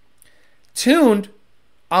 stock, tuned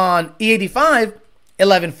on E85,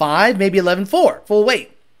 11.5, maybe 11.4, full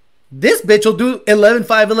weight. This bitch will do 11.5,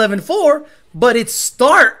 11.4, but its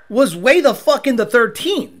start was way the fuck in the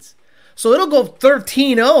 13s. So it'll go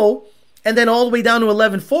 13.0 and then all the way down to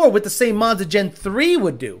 11.4 with the same mods a Gen 3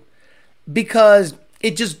 would do. Because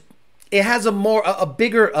it has a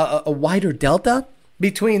bigger, a wider delta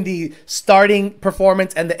between the starting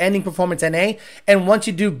performance and the ending performance NA. And once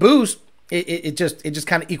you do boost, it just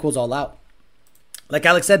kind of equals all out. Like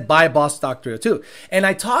Alex said, buy a Boss Stock 302. And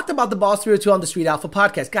I talked about the Boss 302 on the Street Alpha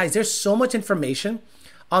podcast. Guys, there's so much information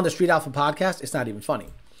on the Street Alpha podcast. It's not even funny.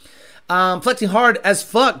 Flexing hard as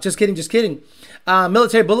fuck. Just kidding.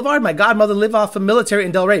 Military Boulevard. My godmother lived off of Military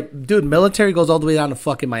in Delray. Dude, Military goes all the way down to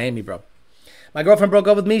fucking Miami, bro. My girlfriend broke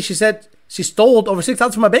up with me. She said she stole over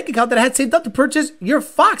 $6,000 from my bank account that I had saved up to purchase your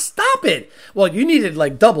Fox. Stop it. Well, you needed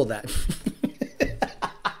like double that.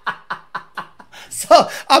 So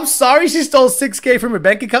I'm sorry she stole $6,000 from her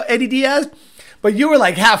bank account, Eddie Diaz, but you were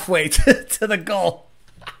like halfway to the goal.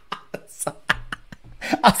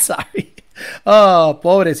 I'm sorry. Oh,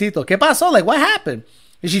 pobrecito. ¿Qué pasó? Like, what happened?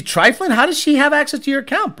 Is she trifling? How does she have access to your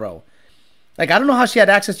account, bro? Like, I don't know how she had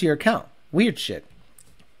access to your account. Weird shit.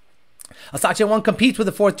 Asachi 1 competes with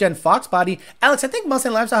the 4th gen Fox body. Alex, I think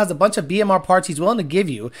Mustang Lifestyle has a bunch of BMR parts he's willing to give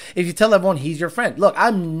you if you tell everyone he's your friend. Look,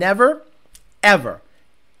 I'm never, ever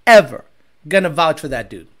gonna vouch for that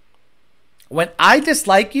dude. When I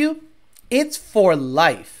dislike you, it's for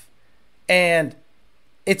life. And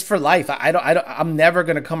it's for life. I'm never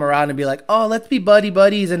gonna come around and be like, oh, let's be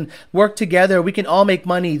buddies and work together. We can all make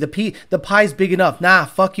money. The pie's big enough. Nah,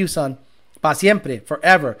 fuck you, son. Pa siempre,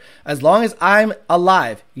 forever. As long as I'm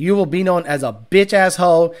alive, you will be known as a bitch ass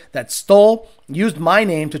hoe that used my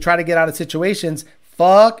name to try to get out of situations.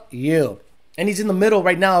 Fuck you. And he's in the middle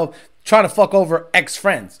right now trying to fuck over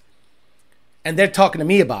ex-friends. And they're talking to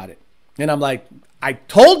me about it. And I'm like, I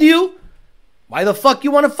told you. Why the fuck you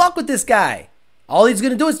want to fuck with this guy? All he's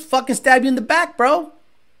going to do is fucking stab you in the back, bro.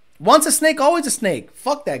 Once a snake, always a snake.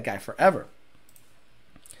 Fuck that guy forever.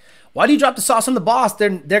 Why do you drop the sauce on the Boss? They're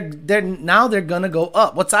going to go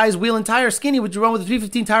up. What size wheel and tire skinny would you run with a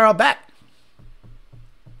 315 tire out back?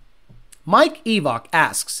 Mike Evok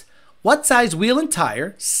asks, what size wheel and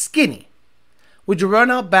tire, skinny, would you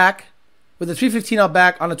run out back with a 315 out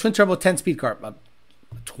back on a twin turbo 10 speed car?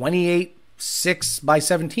 28 6 by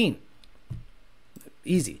 17.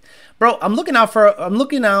 Easy. Bro, I'm looking out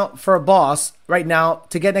for a boss right now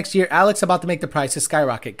to get next year. Alex about to make the prices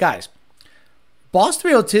skyrocket. Guys, Boss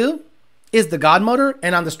 302 is the God motor,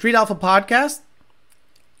 and on the Street Alpha podcast,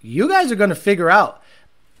 you guys are going to figure out.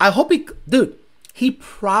 I hope he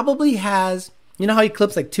probably has, you know how he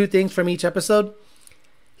clips like 2 things from each episode?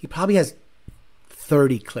 He probably has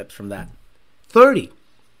 30 clips from that. 30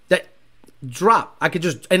 that drop. I could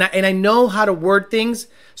just, and I know how to word things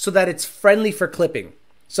so that it's friendly for clipping.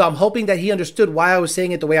 So I'm hoping that he understood why I was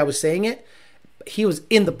saying it the way I was saying it. He was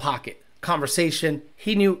in the pocket. Conversation.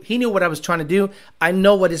 He knew what I was trying to do. I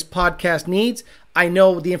know what his podcast needs. I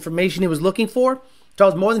know the information he was looking for. So I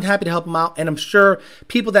was more than happy to help him out. And I'm sure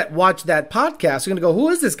people that watch that podcast are going to go, who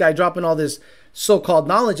is this guy dropping all this so-called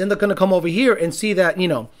knowledge? And they're going to come over here and see that,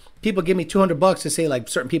 people give me $200 to say like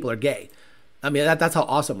certain people are gay. I mean, that's how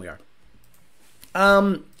awesome we are.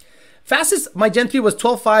 Fastest, my Gen 3 was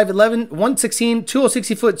 12.5, 11, 116,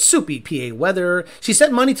 2060 foot, soupy PA weather. She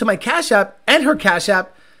sent money to my Cash App and her Cash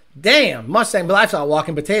App. Damn, Mustang lifestyle,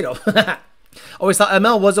 walking potato. Always thought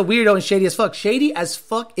ML was a weirdo and shady as fuck. Shady as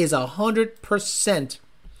fuck is 100%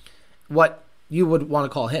 what you would want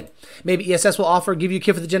to call him. Maybe ESS will give you a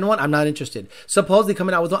kit for the Gen 1. I'm not interested. Supposedly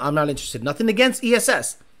coming out with one. I'm not interested. Nothing against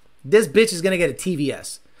ESS. This bitch is going to get a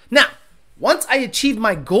TVS. Now, once I achieve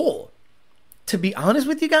my goal, to be honest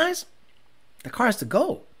with you guys, the car has to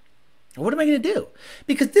go. What am I going to do?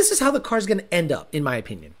 Because this is how the car is going to end up, in my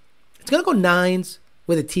opinion. It's going to go 9s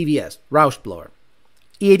with a TVS, Roush blower.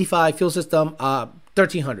 E85 fuel system,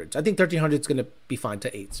 1300s. I think 1300 is going to be fine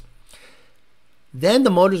to 8s. Then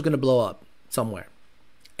the motor is going to blow up somewhere.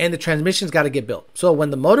 And the transmission's got to get built. So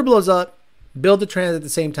when the motor blows up, build the trans at the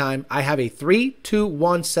same time. I have a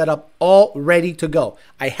 3-2-1 setup all ready to go.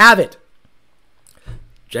 I have it.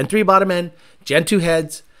 Gen 3 bottom end, Gen 2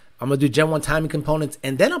 heads. I'm going to do Gen 1 timing components.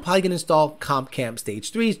 And then I'm probably going to install comp cam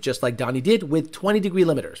stage 3s, just like Donnie did with 20-degree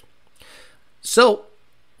limiters. So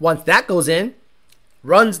once that goes in,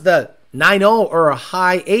 runs the 9.0 or a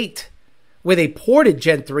high 8 with a ported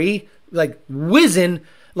Gen 3, like whizzing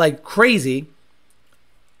like crazy.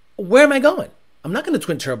 Where am I going? I'm not going to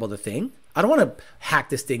twin turbo the thing. I don't want to hack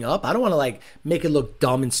this thing up. I don't want to like make it look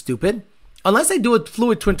dumb and stupid. Unless I do a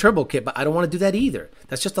fluid twin turbo kit, but I don't want to do that either.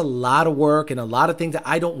 That's just a lot of work and a lot of things that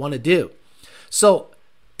I don't want to do. So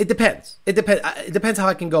it depends. It depends how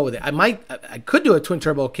I can go with it. I could do a twin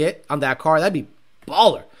turbo kit on that car. That'd be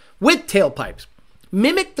baller with tailpipes.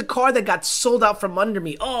 Mimic the car that got sold out from under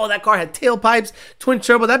me. Oh, that car had tailpipes, twin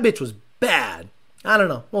turbo. That bitch was bad. I don't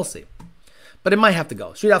know. We'll see. But it might have to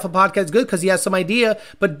go. Street Alpha Podcast is good because he has some idea,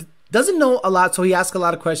 but doesn't know a lot, so he asks a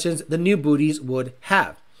lot of questions the new booties would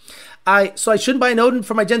have. So I shouldn't buy an Odin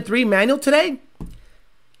for my Gen 3 manual today?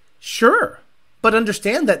 Sure. But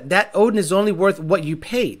understand that Odin is only worth what you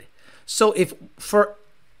paid. So if for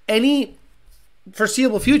any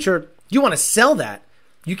foreseeable future, you want to sell that,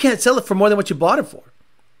 you can't sell it for more than what you bought it for.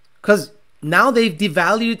 Because now they've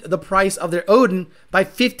devalued the price of their Odin by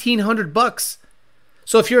 $1,500.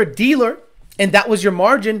 So if you're a dealer and that was your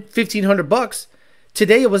margin, $1,500,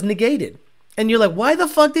 today it was negated. And you're like, why the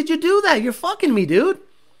fuck did you do that? You're fucking me, dude.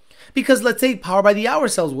 Because let's say Power by the Hour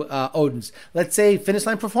sells Odins. Let's say Finish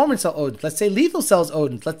Line Performance sells Odins. Let's say Lethal sells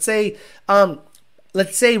Odins. Let's say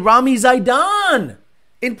Rami Zaidan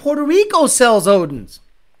in Puerto Rico sells Odins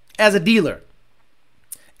as a dealer.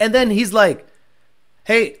 And then he's like,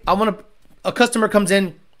 hey, a customer comes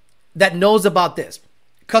in that knows about this.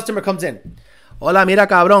 Customer comes in. Hola, mira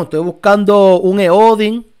cabrón, estoy buscando un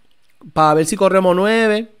E-Odin para ver si corremos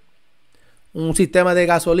 9, un sistema de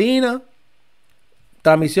gasolina,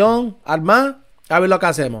 transmisión, armar, a ver lo que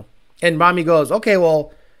hacemos. And Rami goes, okay,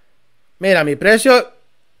 well, mira, mi precio,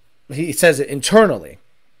 he says it internally.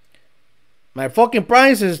 My fucking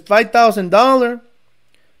price is $5,000,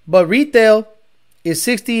 but retail is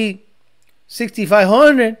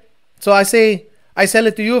 $6,500. So I sell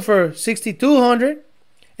it to you for $6,200,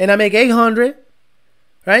 and I make $800,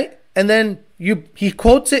 right? And then he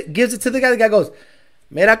quotes it, gives it to the guy. The guy goes,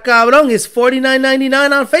 mira cabrón, it's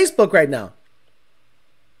 $49.99 on Facebook right now.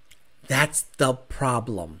 That's the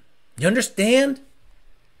problem. You understand?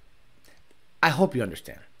 I hope you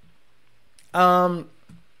understand. Carter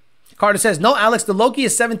says, no, Alex, the Loki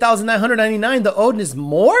is $7,999. The Odin is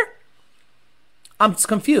more? I'm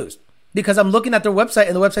confused because I'm looking at their website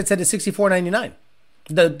and the website said it's $6,499.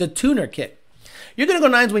 The tuner kit. You're going to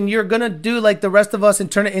go 9s when you're going to do like the rest of us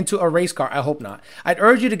and turn it into a race car. I hope not. I'd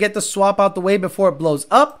urge you to get the swap out the way before it blows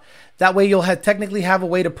up. That way you'll technically have a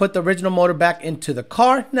way to put the original motor back into the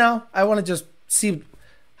car. Now, I want to just see,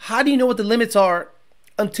 how do you know what the limits are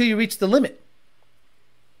until you reach the limit?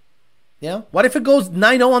 Yeah. What if it goes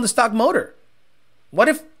 9.0 on the stock motor? What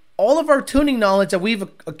if all of our tuning knowledge that we've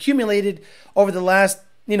accumulated over the last,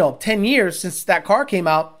 10 years since that car came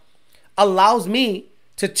out allows me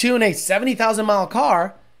to tune a 70,000 mile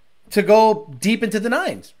car to go deep into the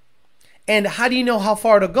 9s? And how do you know how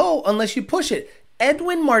far to go unless you push it?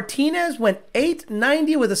 Edwin Martinez went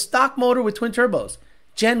 890 with a stock motor with twin turbos,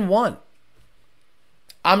 Gen 1.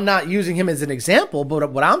 I'm not using him as an example,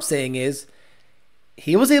 but what I'm saying is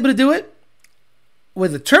he was able to do it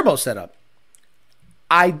with a turbo setup.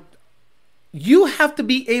 You have to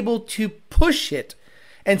be able to push it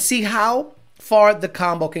and see how far the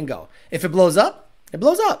combo can go. If it blows up, it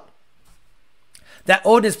blows up. That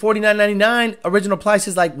Odin is $49.99. Original price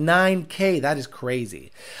is like $9K. That is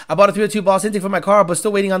crazy. I bought a 302 Boss intake for my car, but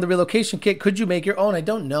still waiting on the relocation kit. Could you make your own? I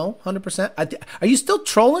don't know. 100%. Are you still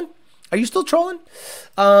trolling?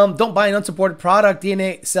 Don't buy an unsupported product.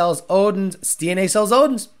 DNA sells Odins. DNA sells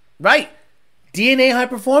Odins. Right. DNA High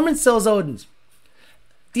Performance sells Odins.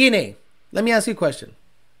 DNA, let me ask you a question.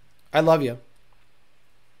 I love you.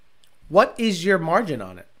 What is your margin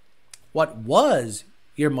on it? What was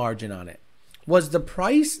your margin on it? Was the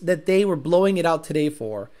price that they were blowing it out today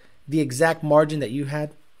for the exact margin that you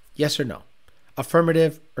had? Yes or no?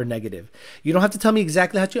 Affirmative or negative? You don't have to tell me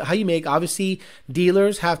exactly how you make. Obviously,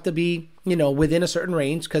 dealers have to be, within a certain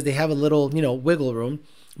range because they have a little, wiggle room.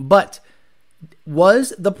 But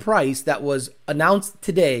was the price that was announced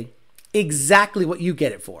today exactly what you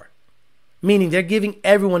get it for? Meaning they're giving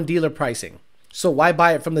everyone dealer pricing. So why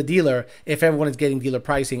buy it from the dealer if everyone is getting dealer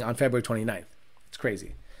pricing on February 29th? It's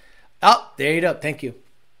crazy. Oh, there you go. Thank you.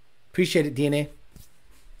 Appreciate it, DNA.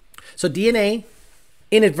 So DNA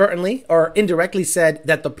inadvertently or indirectly said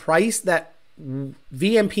that the price that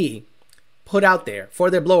VMP put out there for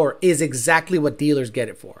their blower is exactly what dealers get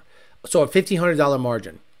it for. So a $1,500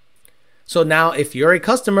 margin. So now if you're a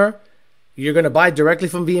customer, you're going to buy directly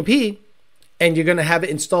from VMP and you're going to have it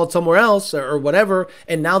installed somewhere else or whatever.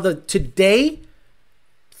 And now today,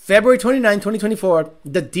 February 29, 2024,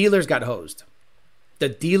 the dealers got hosed. The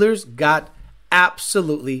dealers got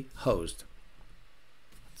absolutely hosed.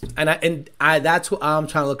 And that's what I'm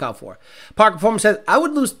trying to look out for. Park Performance says, I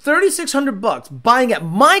would lose $3,600 buying at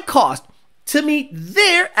my cost to meet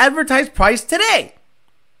their advertised price today.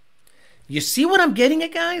 You see what I'm getting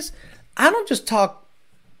at, guys? I don't just talk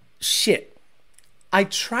shit. I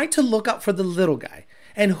try to look out for the little guy.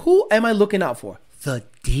 And who am I looking out for? The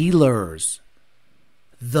dealers.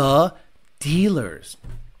 The dealers.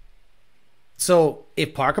 So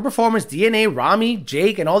if Parker Performance, DNA, Rami,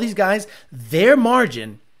 Jake, and all these guys, their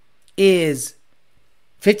margin is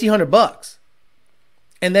 $1,500.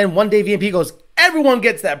 And then one day VMP goes, everyone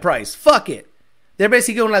gets that price. Fuck it. They're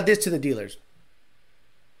basically going like this to the dealers.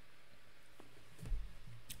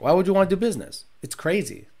 Why would you want to do business? It's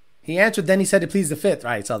crazy. He answered, then he said to please the fifth.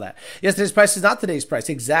 Right, I saw that. Yesterday's price is not today's price.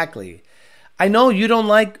 Exactly. I know you don't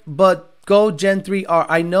like, but go Gen 3R.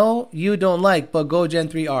 I know you don't like, but go Gen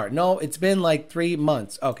 3R. No, it's been like 3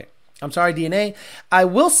 months. Okay. I'm sorry, DNA. I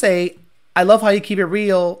will say, I love how you keep it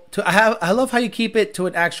real. I love how you keep it to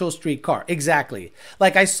an actual street car. Exactly.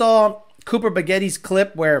 Like I saw Cooper Baghetti's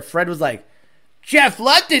clip where Fred was like, Jeff,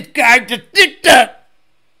 let this guy just did that.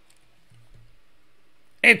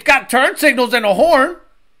 It's got turn signals and a horn.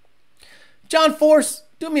 John Force,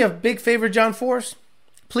 do me a big favor, John Force.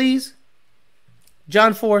 Please.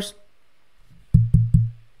 John Force.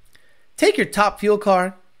 Take your top fuel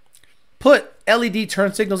car. Put LED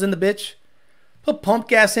turn signals in the bitch. Put pump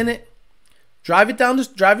gas in it. Drive it down,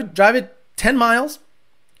 just drive it 10 miles.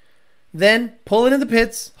 Then pull it in the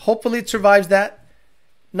pits. Hopefully it survives that.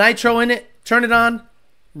 Nitro in it. Turn it on.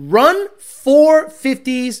 Run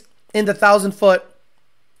 450s in the 1,000 foot.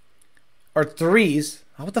 Or 3s.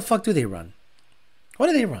 What the fuck do they run? What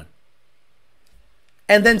do they run?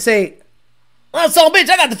 And then say, oh, son of a bitch,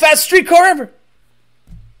 I got the fastest street car ever.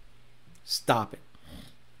 Stop it.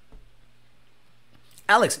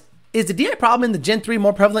 Alex, is the DI problem in the Gen 3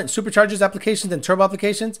 more prevalent in superchargers applications than turbo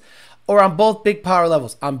applications? Or on both big power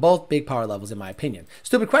levels? On both big power levels, in my opinion.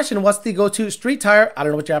 Stupid question. What's the go-to street tire? I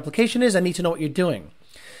don't know what your application is. I need to know what you're doing.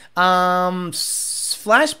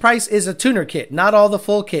 Flash price is a tuner kit, not all the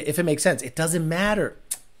full kit, if it makes sense. It doesn't matter.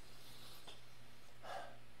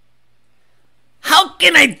 How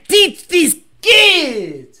can I teach these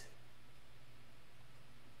kids?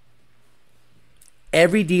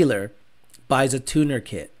 Every dealer buys a tuner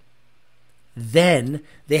kit. Then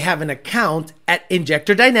they have an account at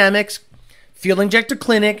Injector Dynamics, Fuel Injector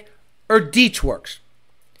Clinic, or Deechworks.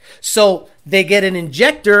 So they get an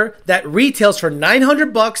injector that retails for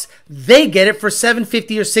 $900. They get it for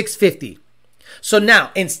 $750 or $650. So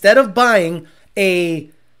now, instead of buying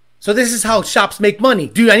so this is how shops make money.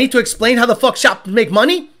 Do I need to explain how the fuck shops make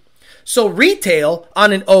money? So retail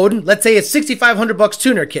on an Odin, let's say it's $6,500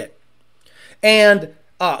 tuner kit. And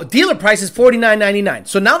dealer price is $49.99.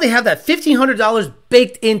 So now they have that $1,500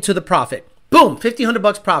 baked into the profit. Boom,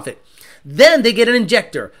 $1,500 profit. Then they get an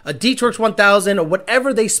injector, a Deechworks 1000 or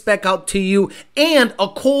whatever they spec out to you, and a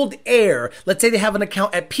cold air. Let's say they have an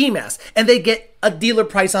account at PMAS and they get a dealer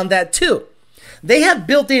price on that too. They have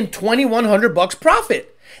built in $2,100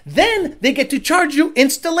 profit. Then they get to charge you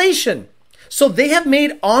installation. So they have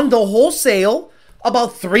made on the wholesale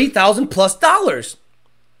about $3,000 plus dollars.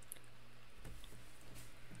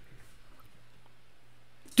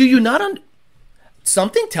 Do you not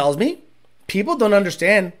something tells me people don't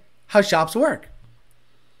understand how shops work.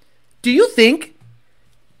 Do you think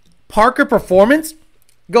Parker Performance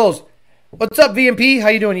goes, "What's up, VMP? How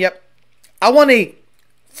you doing?" "Yep. I want a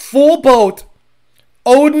full boat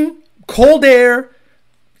Odin cold air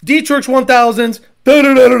Deechworks 1000s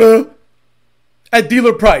at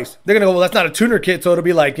dealer price." They're gonna go, "Well, that's not a tuner kit, so it'll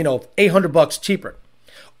be like, $800 cheaper."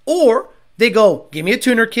 Or they go, "Give me a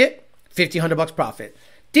tuner kit, $1,500 profit."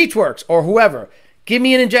 Deechworks or whoever, "Give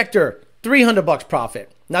me an injector, $300 profit."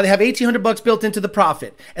 Now they have $1,800 built into the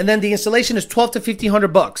profit, and then the installation is $1,200 to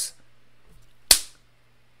 $1,500.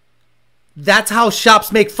 That's how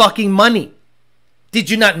shops make fucking money. Did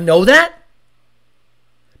you not know that?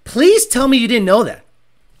 Please tell me you didn't know that.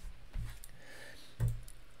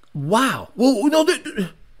 Wow. Well, no,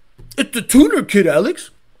 it's the tuner kit,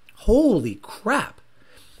 Alex. Holy crap.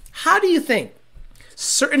 How do you think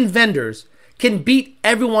certain vendors can beat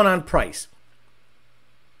everyone on price?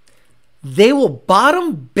 They will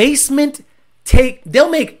they'll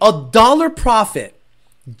make $1 profit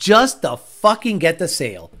just to fucking get the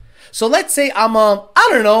sale. So let's say I'm a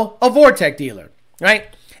Vortec dealer, right?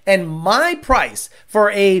 And my price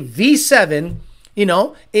for a V7,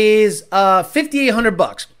 is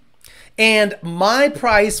 $5,800. And my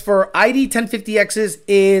price for ID 1050Xs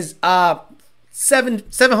is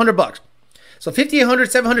 $700. So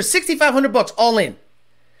 $5,800, $700, $6,500 all in.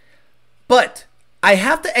 But I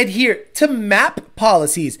have to adhere to MAP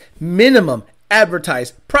policies, minimum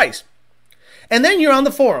advertised price. And then you're on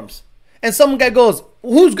the forums and some guy goes,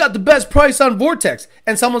 "Who's got the best price on Vortex?"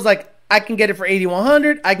 And someone's like, "I can get it for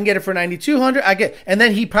 $8,100. I can get it for $9,200. And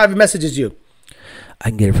then he private messages you, "I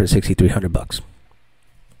can get it for $6,300.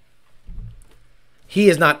 He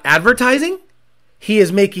is not advertising. He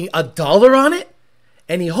is making $1 on it.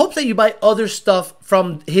 And he hopes that you buy other stuff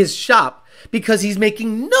from his shop because he's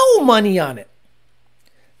making no money on it.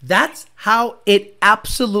 That's how it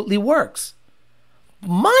absolutely works.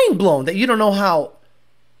 Mind blown that you don't know how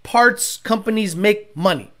parts companies make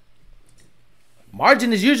money.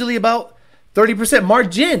 Margin is usually about 30%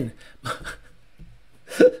 margin.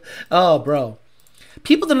 Oh, bro.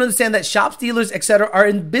 People don't understand that shops, dealers, etc. are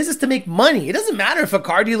in business to make money. It doesn't matter if a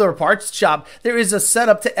car dealer or parts shop. There is a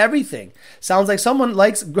setup to everything. Sounds like someone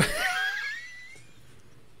likes...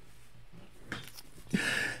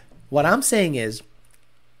 What I'm saying is,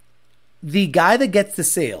 the guy that gets the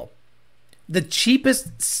sale, the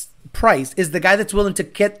cheapest price is the guy that's willing to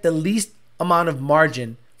get the least amount of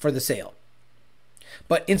margin for the sale.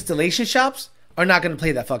 But installation shops are not going to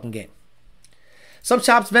play that fucking game. Some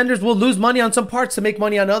shops vendors will lose money on some parts to make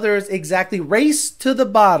money on others. Exactly. Race to the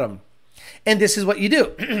bottom. And this is what you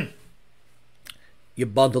do. You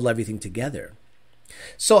bundle everything together.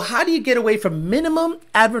 So how do you get away from minimum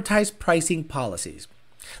advertised pricing policies?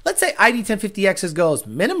 Let's say ID 1050Xs goes,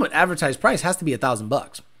 minimum advertised price has to be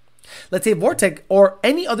 $1,000. Let's say Vortec or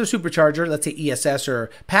any other supercharger, let's say ESS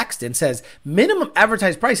or Paxton, says minimum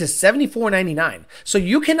advertised price is $74.99. So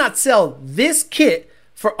you cannot sell this kit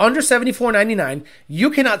for under $74.99.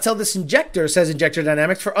 You cannot sell this injector, says Injector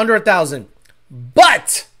Dynamics, for under $1,000.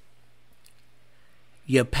 But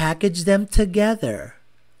you package them together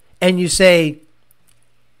and you say,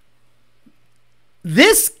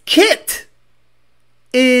 this kit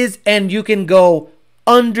is, and you can go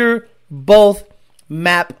under both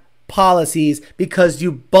MAP policies because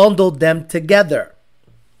you bundled them together.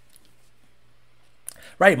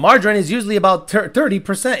 Right, margarine is usually about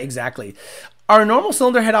 30%, exactly. Our normal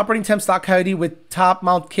cylinder head operating temp stock Coyote with top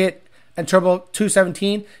mount kit and turbo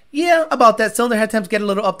 217, yeah, about that. Cylinder head temps get a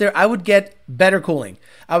little up there. I would get better cooling.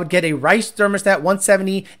 I would get a Rice thermostat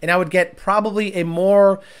 170, and I would get probably a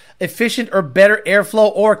more efficient or better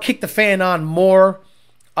airflow, or kick the fan on more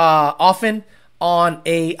often on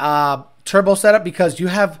a turbo setup because you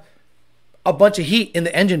have a bunch of heat in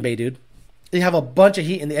the engine bay, dude. You have a bunch of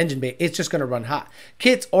heat in the engine bay. It's just going to run hot.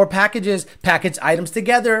 Kits or packages, package items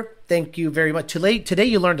together. Thank you very much. Today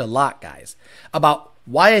you learned a lot, guys, about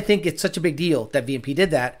why I think it's such a big deal that VMP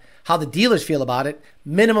did that, how the dealers feel about it,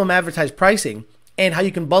 minimum advertised pricing, and how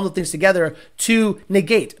you can bundle things together to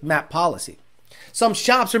negate MAP policy. Some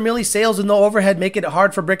shops are merely sales with no overhead, make it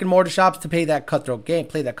hard for brick and mortar shops to play that cutthroat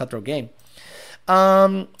game.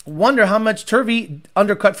 Wonder how much Turvey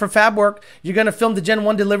undercut for fab work. You're going to film the Gen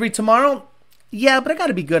 1 delivery tomorrow? Yeah, but I got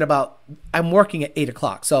to be good about, I'm working at 8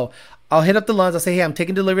 o'clock. So I'll hit up the lens. I'll say, hey, I'm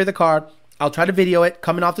taking delivery of the car. I'll try to video it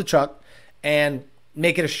coming off the truck and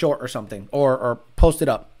make it a short or something or post it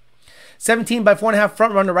up. 17 by 4.5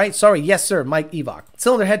 front runner, right? Sorry, yes, sir, Mike Evok.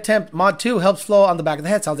 Cylinder head temp, mod 2, helps flow on the back of the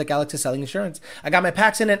head. Sounds like Alex is selling insurance. I got my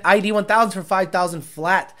packs in an ID 1000 for 5,000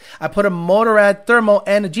 flat. I put a Motorrad thermal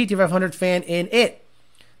and a GT500 fan in it.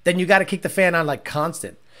 Then you got to kick the fan on like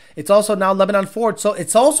constant. It's also now Lebanon Ford. So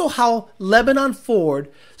it's also how Lebanon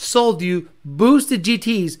Ford sold you boosted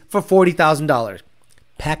GTs for $40,000.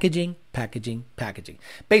 Packaging.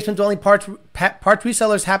 Basement dwelling parts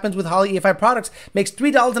resellers happens with Holly EFI products. Makes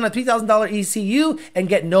 $3 on a $3,000 ECU and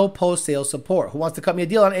get no post-sale support. Who wants to cut me a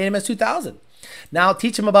deal on AMS 2000? Now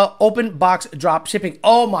teach them about open box drop shipping.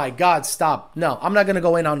 Oh my God, stop. No, I'm not going to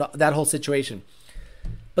go in on that whole situation.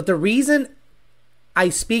 But the reason I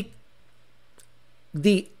speak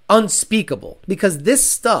the unspeakable, because this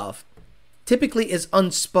stuff typically is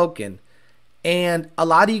unspoken. And a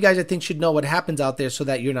lot of you guys, I think, should know what happens out there so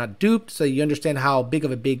that you're not duped, so you understand how big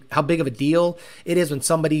of a deal it is when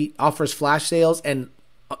somebody offers flash sales and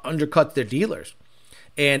undercuts their dealers.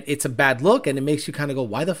 And it's a bad look, and it makes you kind of go,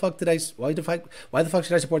 why the fuck should I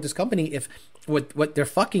support this company if what they're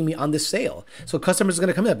fucking me on this sale? So customers are going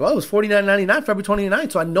to come in, it was $49.99 February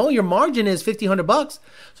 29th, so I know your margin is $1,500,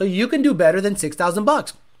 so you can do better than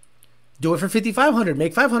 $6,000. Do it for $5,500,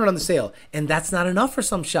 make $500 on the sale. And that's not enough for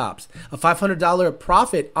some shops. A $500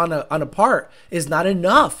 profit on a part is not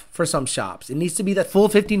enough for some shops. It needs to be that full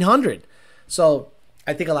 $1,500. So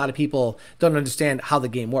I think a lot of people don't understand how the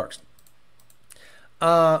game works.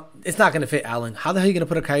 It's not going to fit, Alan. How the hell are you going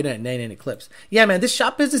to put a Coyote at 99 Eclipse? Yeah, man, this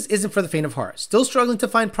shop business isn't for the faint of heart. Still struggling to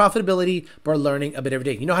find profitability, but learning a bit every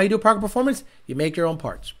day. You know how you do Parker Performance? You make your own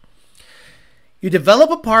parts. You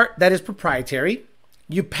develop a part that is proprietary.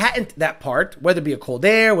 You patent that part, whether it be a cold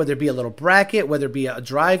air, whether it be a little bracket, whether it be a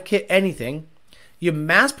drive kit, anything. You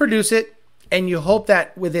mass produce it, and you hope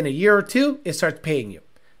that within a year or two, it starts paying you.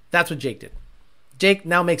 That's what Jake did. Jake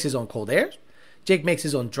now makes his own cold airs. Jake makes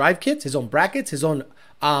his own drive kits, his own brackets, his own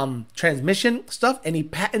transmission stuff, and he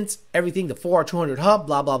patents everything, the 4R200 hub,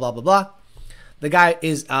 blah, blah, blah, blah, blah. The guy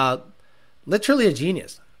is literally a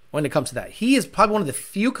genius when it comes to that. He is probably one of the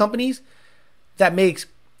few companies that makes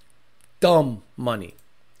dumb money.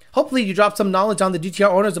 Hopefully you dropped some knowledge on the GTR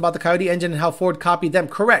owners about the Coyote engine and how Ford copied them.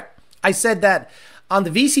 Correct. I said that on the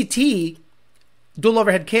VCT dual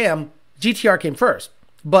overhead cam, GTR came first,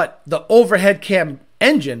 but the overhead cam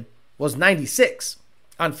engine was 96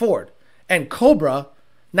 on Ford, and Cobra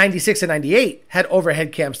 96 and 98 had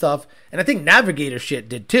overhead cam stuff, and I think Navigator shit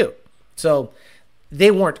did too. So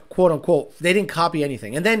they weren't, quote unquote, they didn't copy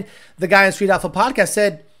anything. And then the guy on Street Alpha podcast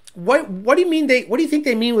said, What do you mean what do you think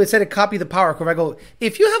they mean when they said to copy the power curve? I go,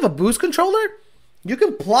 if you have a boost controller, you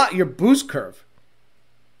can plot your boost curve.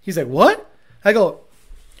 He's like, what? I go,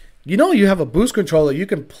 you have a boost controller, you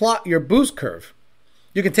can plot your boost curve.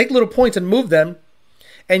 You can take little points and move them,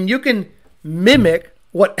 and you can mimic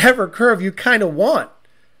whatever curve you kind of want,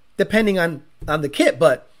 depending on the kit.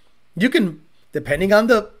 But you can, depending on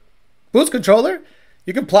the boost controller,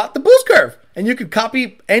 you can plot the boost curve, and you can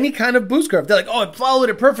copy any kind of boost curve. They're like, oh, it followed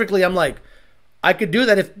it perfectly. I'm like, I could do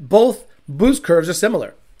that if both boost curves are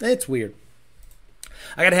similar. It's weird.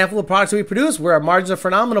 I got a handful of products that we produce where our margins are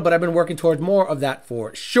phenomenal, but I've been working towards more of that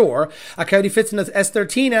for sure. A Coyote fits in the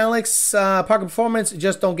S13, Alex. Parker Performance,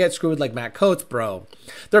 just don't get screwed like Matt Coates, bro.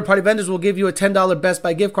 Third-party vendors will give you a $10 Best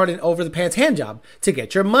Buy gift card and over-the-pants hand job to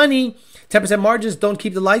get your money. 10% margins, don't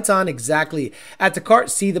keep the lights on. Exactly. At the cart,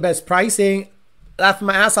 see the best pricing. Laughing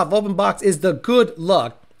my ass off, open box is the good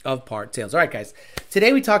luck of part sales. All right, guys.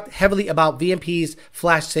 Today we talked heavily about VMP's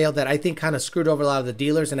flash sale that I think kind of screwed over a lot of the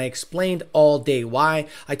dealers, and I explained all day why.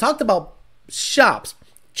 I talked about shops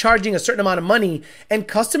charging a certain amount of money and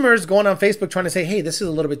customers going on Facebook trying to say, hey, this is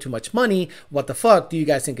a little bit too much money. What the fuck? Do you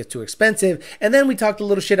guys think it's too expensive? And then we talked a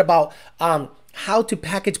little shit about how to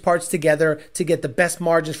package parts together to get the best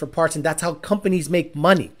margins for parts, and that's how companies make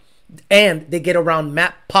money. And they get around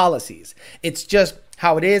MAP policies. It's just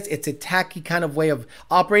how it is. It's a tacky kind of way of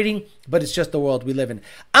operating, but it's just the world we live in.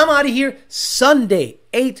 I'm out of here. Sunday,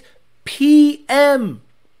 8 p.m.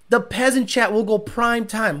 The Peasant Chat will go prime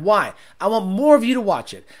time. Why? I want more of you to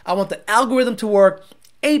watch it. I want the algorithm to work.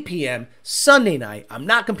 8 p.m. Sunday night. I'm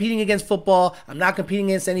not competing against football. I'm not competing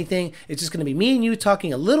against anything. It's just going to be me and you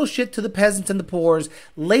talking a little shit to the peasants and the poors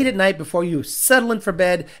late at night before you settle in for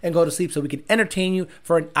bed and go to sleep so we can entertain you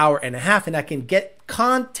for an hour and a half and I can get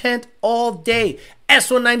content all day.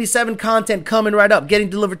 S197 content coming right up, getting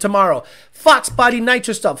delivered tomorrow. Fox Body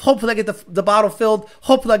Nitro stuff. Hopefully I get the bottle filled.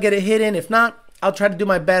 Hopefully I get it hit in. If not, I'll try to do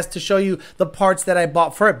my best to show you the parts that I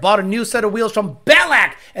bought for it. Bought a new set of wheels from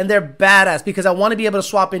Bellac, and they're badass because I want to be able to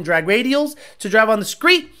swap in drag radials to drive on the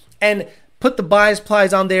street and put the bias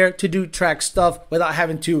plies on there to do track stuff without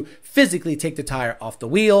having to physically take the tire off the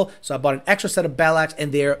wheel. So I bought an extra set of Bellacs,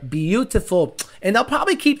 and they're beautiful. And I'll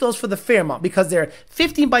probably keep those for the Fairmont because they're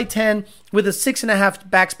 15 by 10 with a 6.5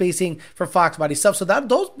 back spacing for Fox Body stuff. So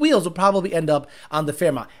those wheels will probably end up on the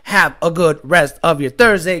Fairmont. Have a good rest of your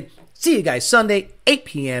Thursday. See you guys Sunday, 8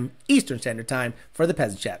 p.m. Eastern Standard Time for the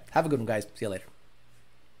Peasant Chat. Have a good one, guys. See you later.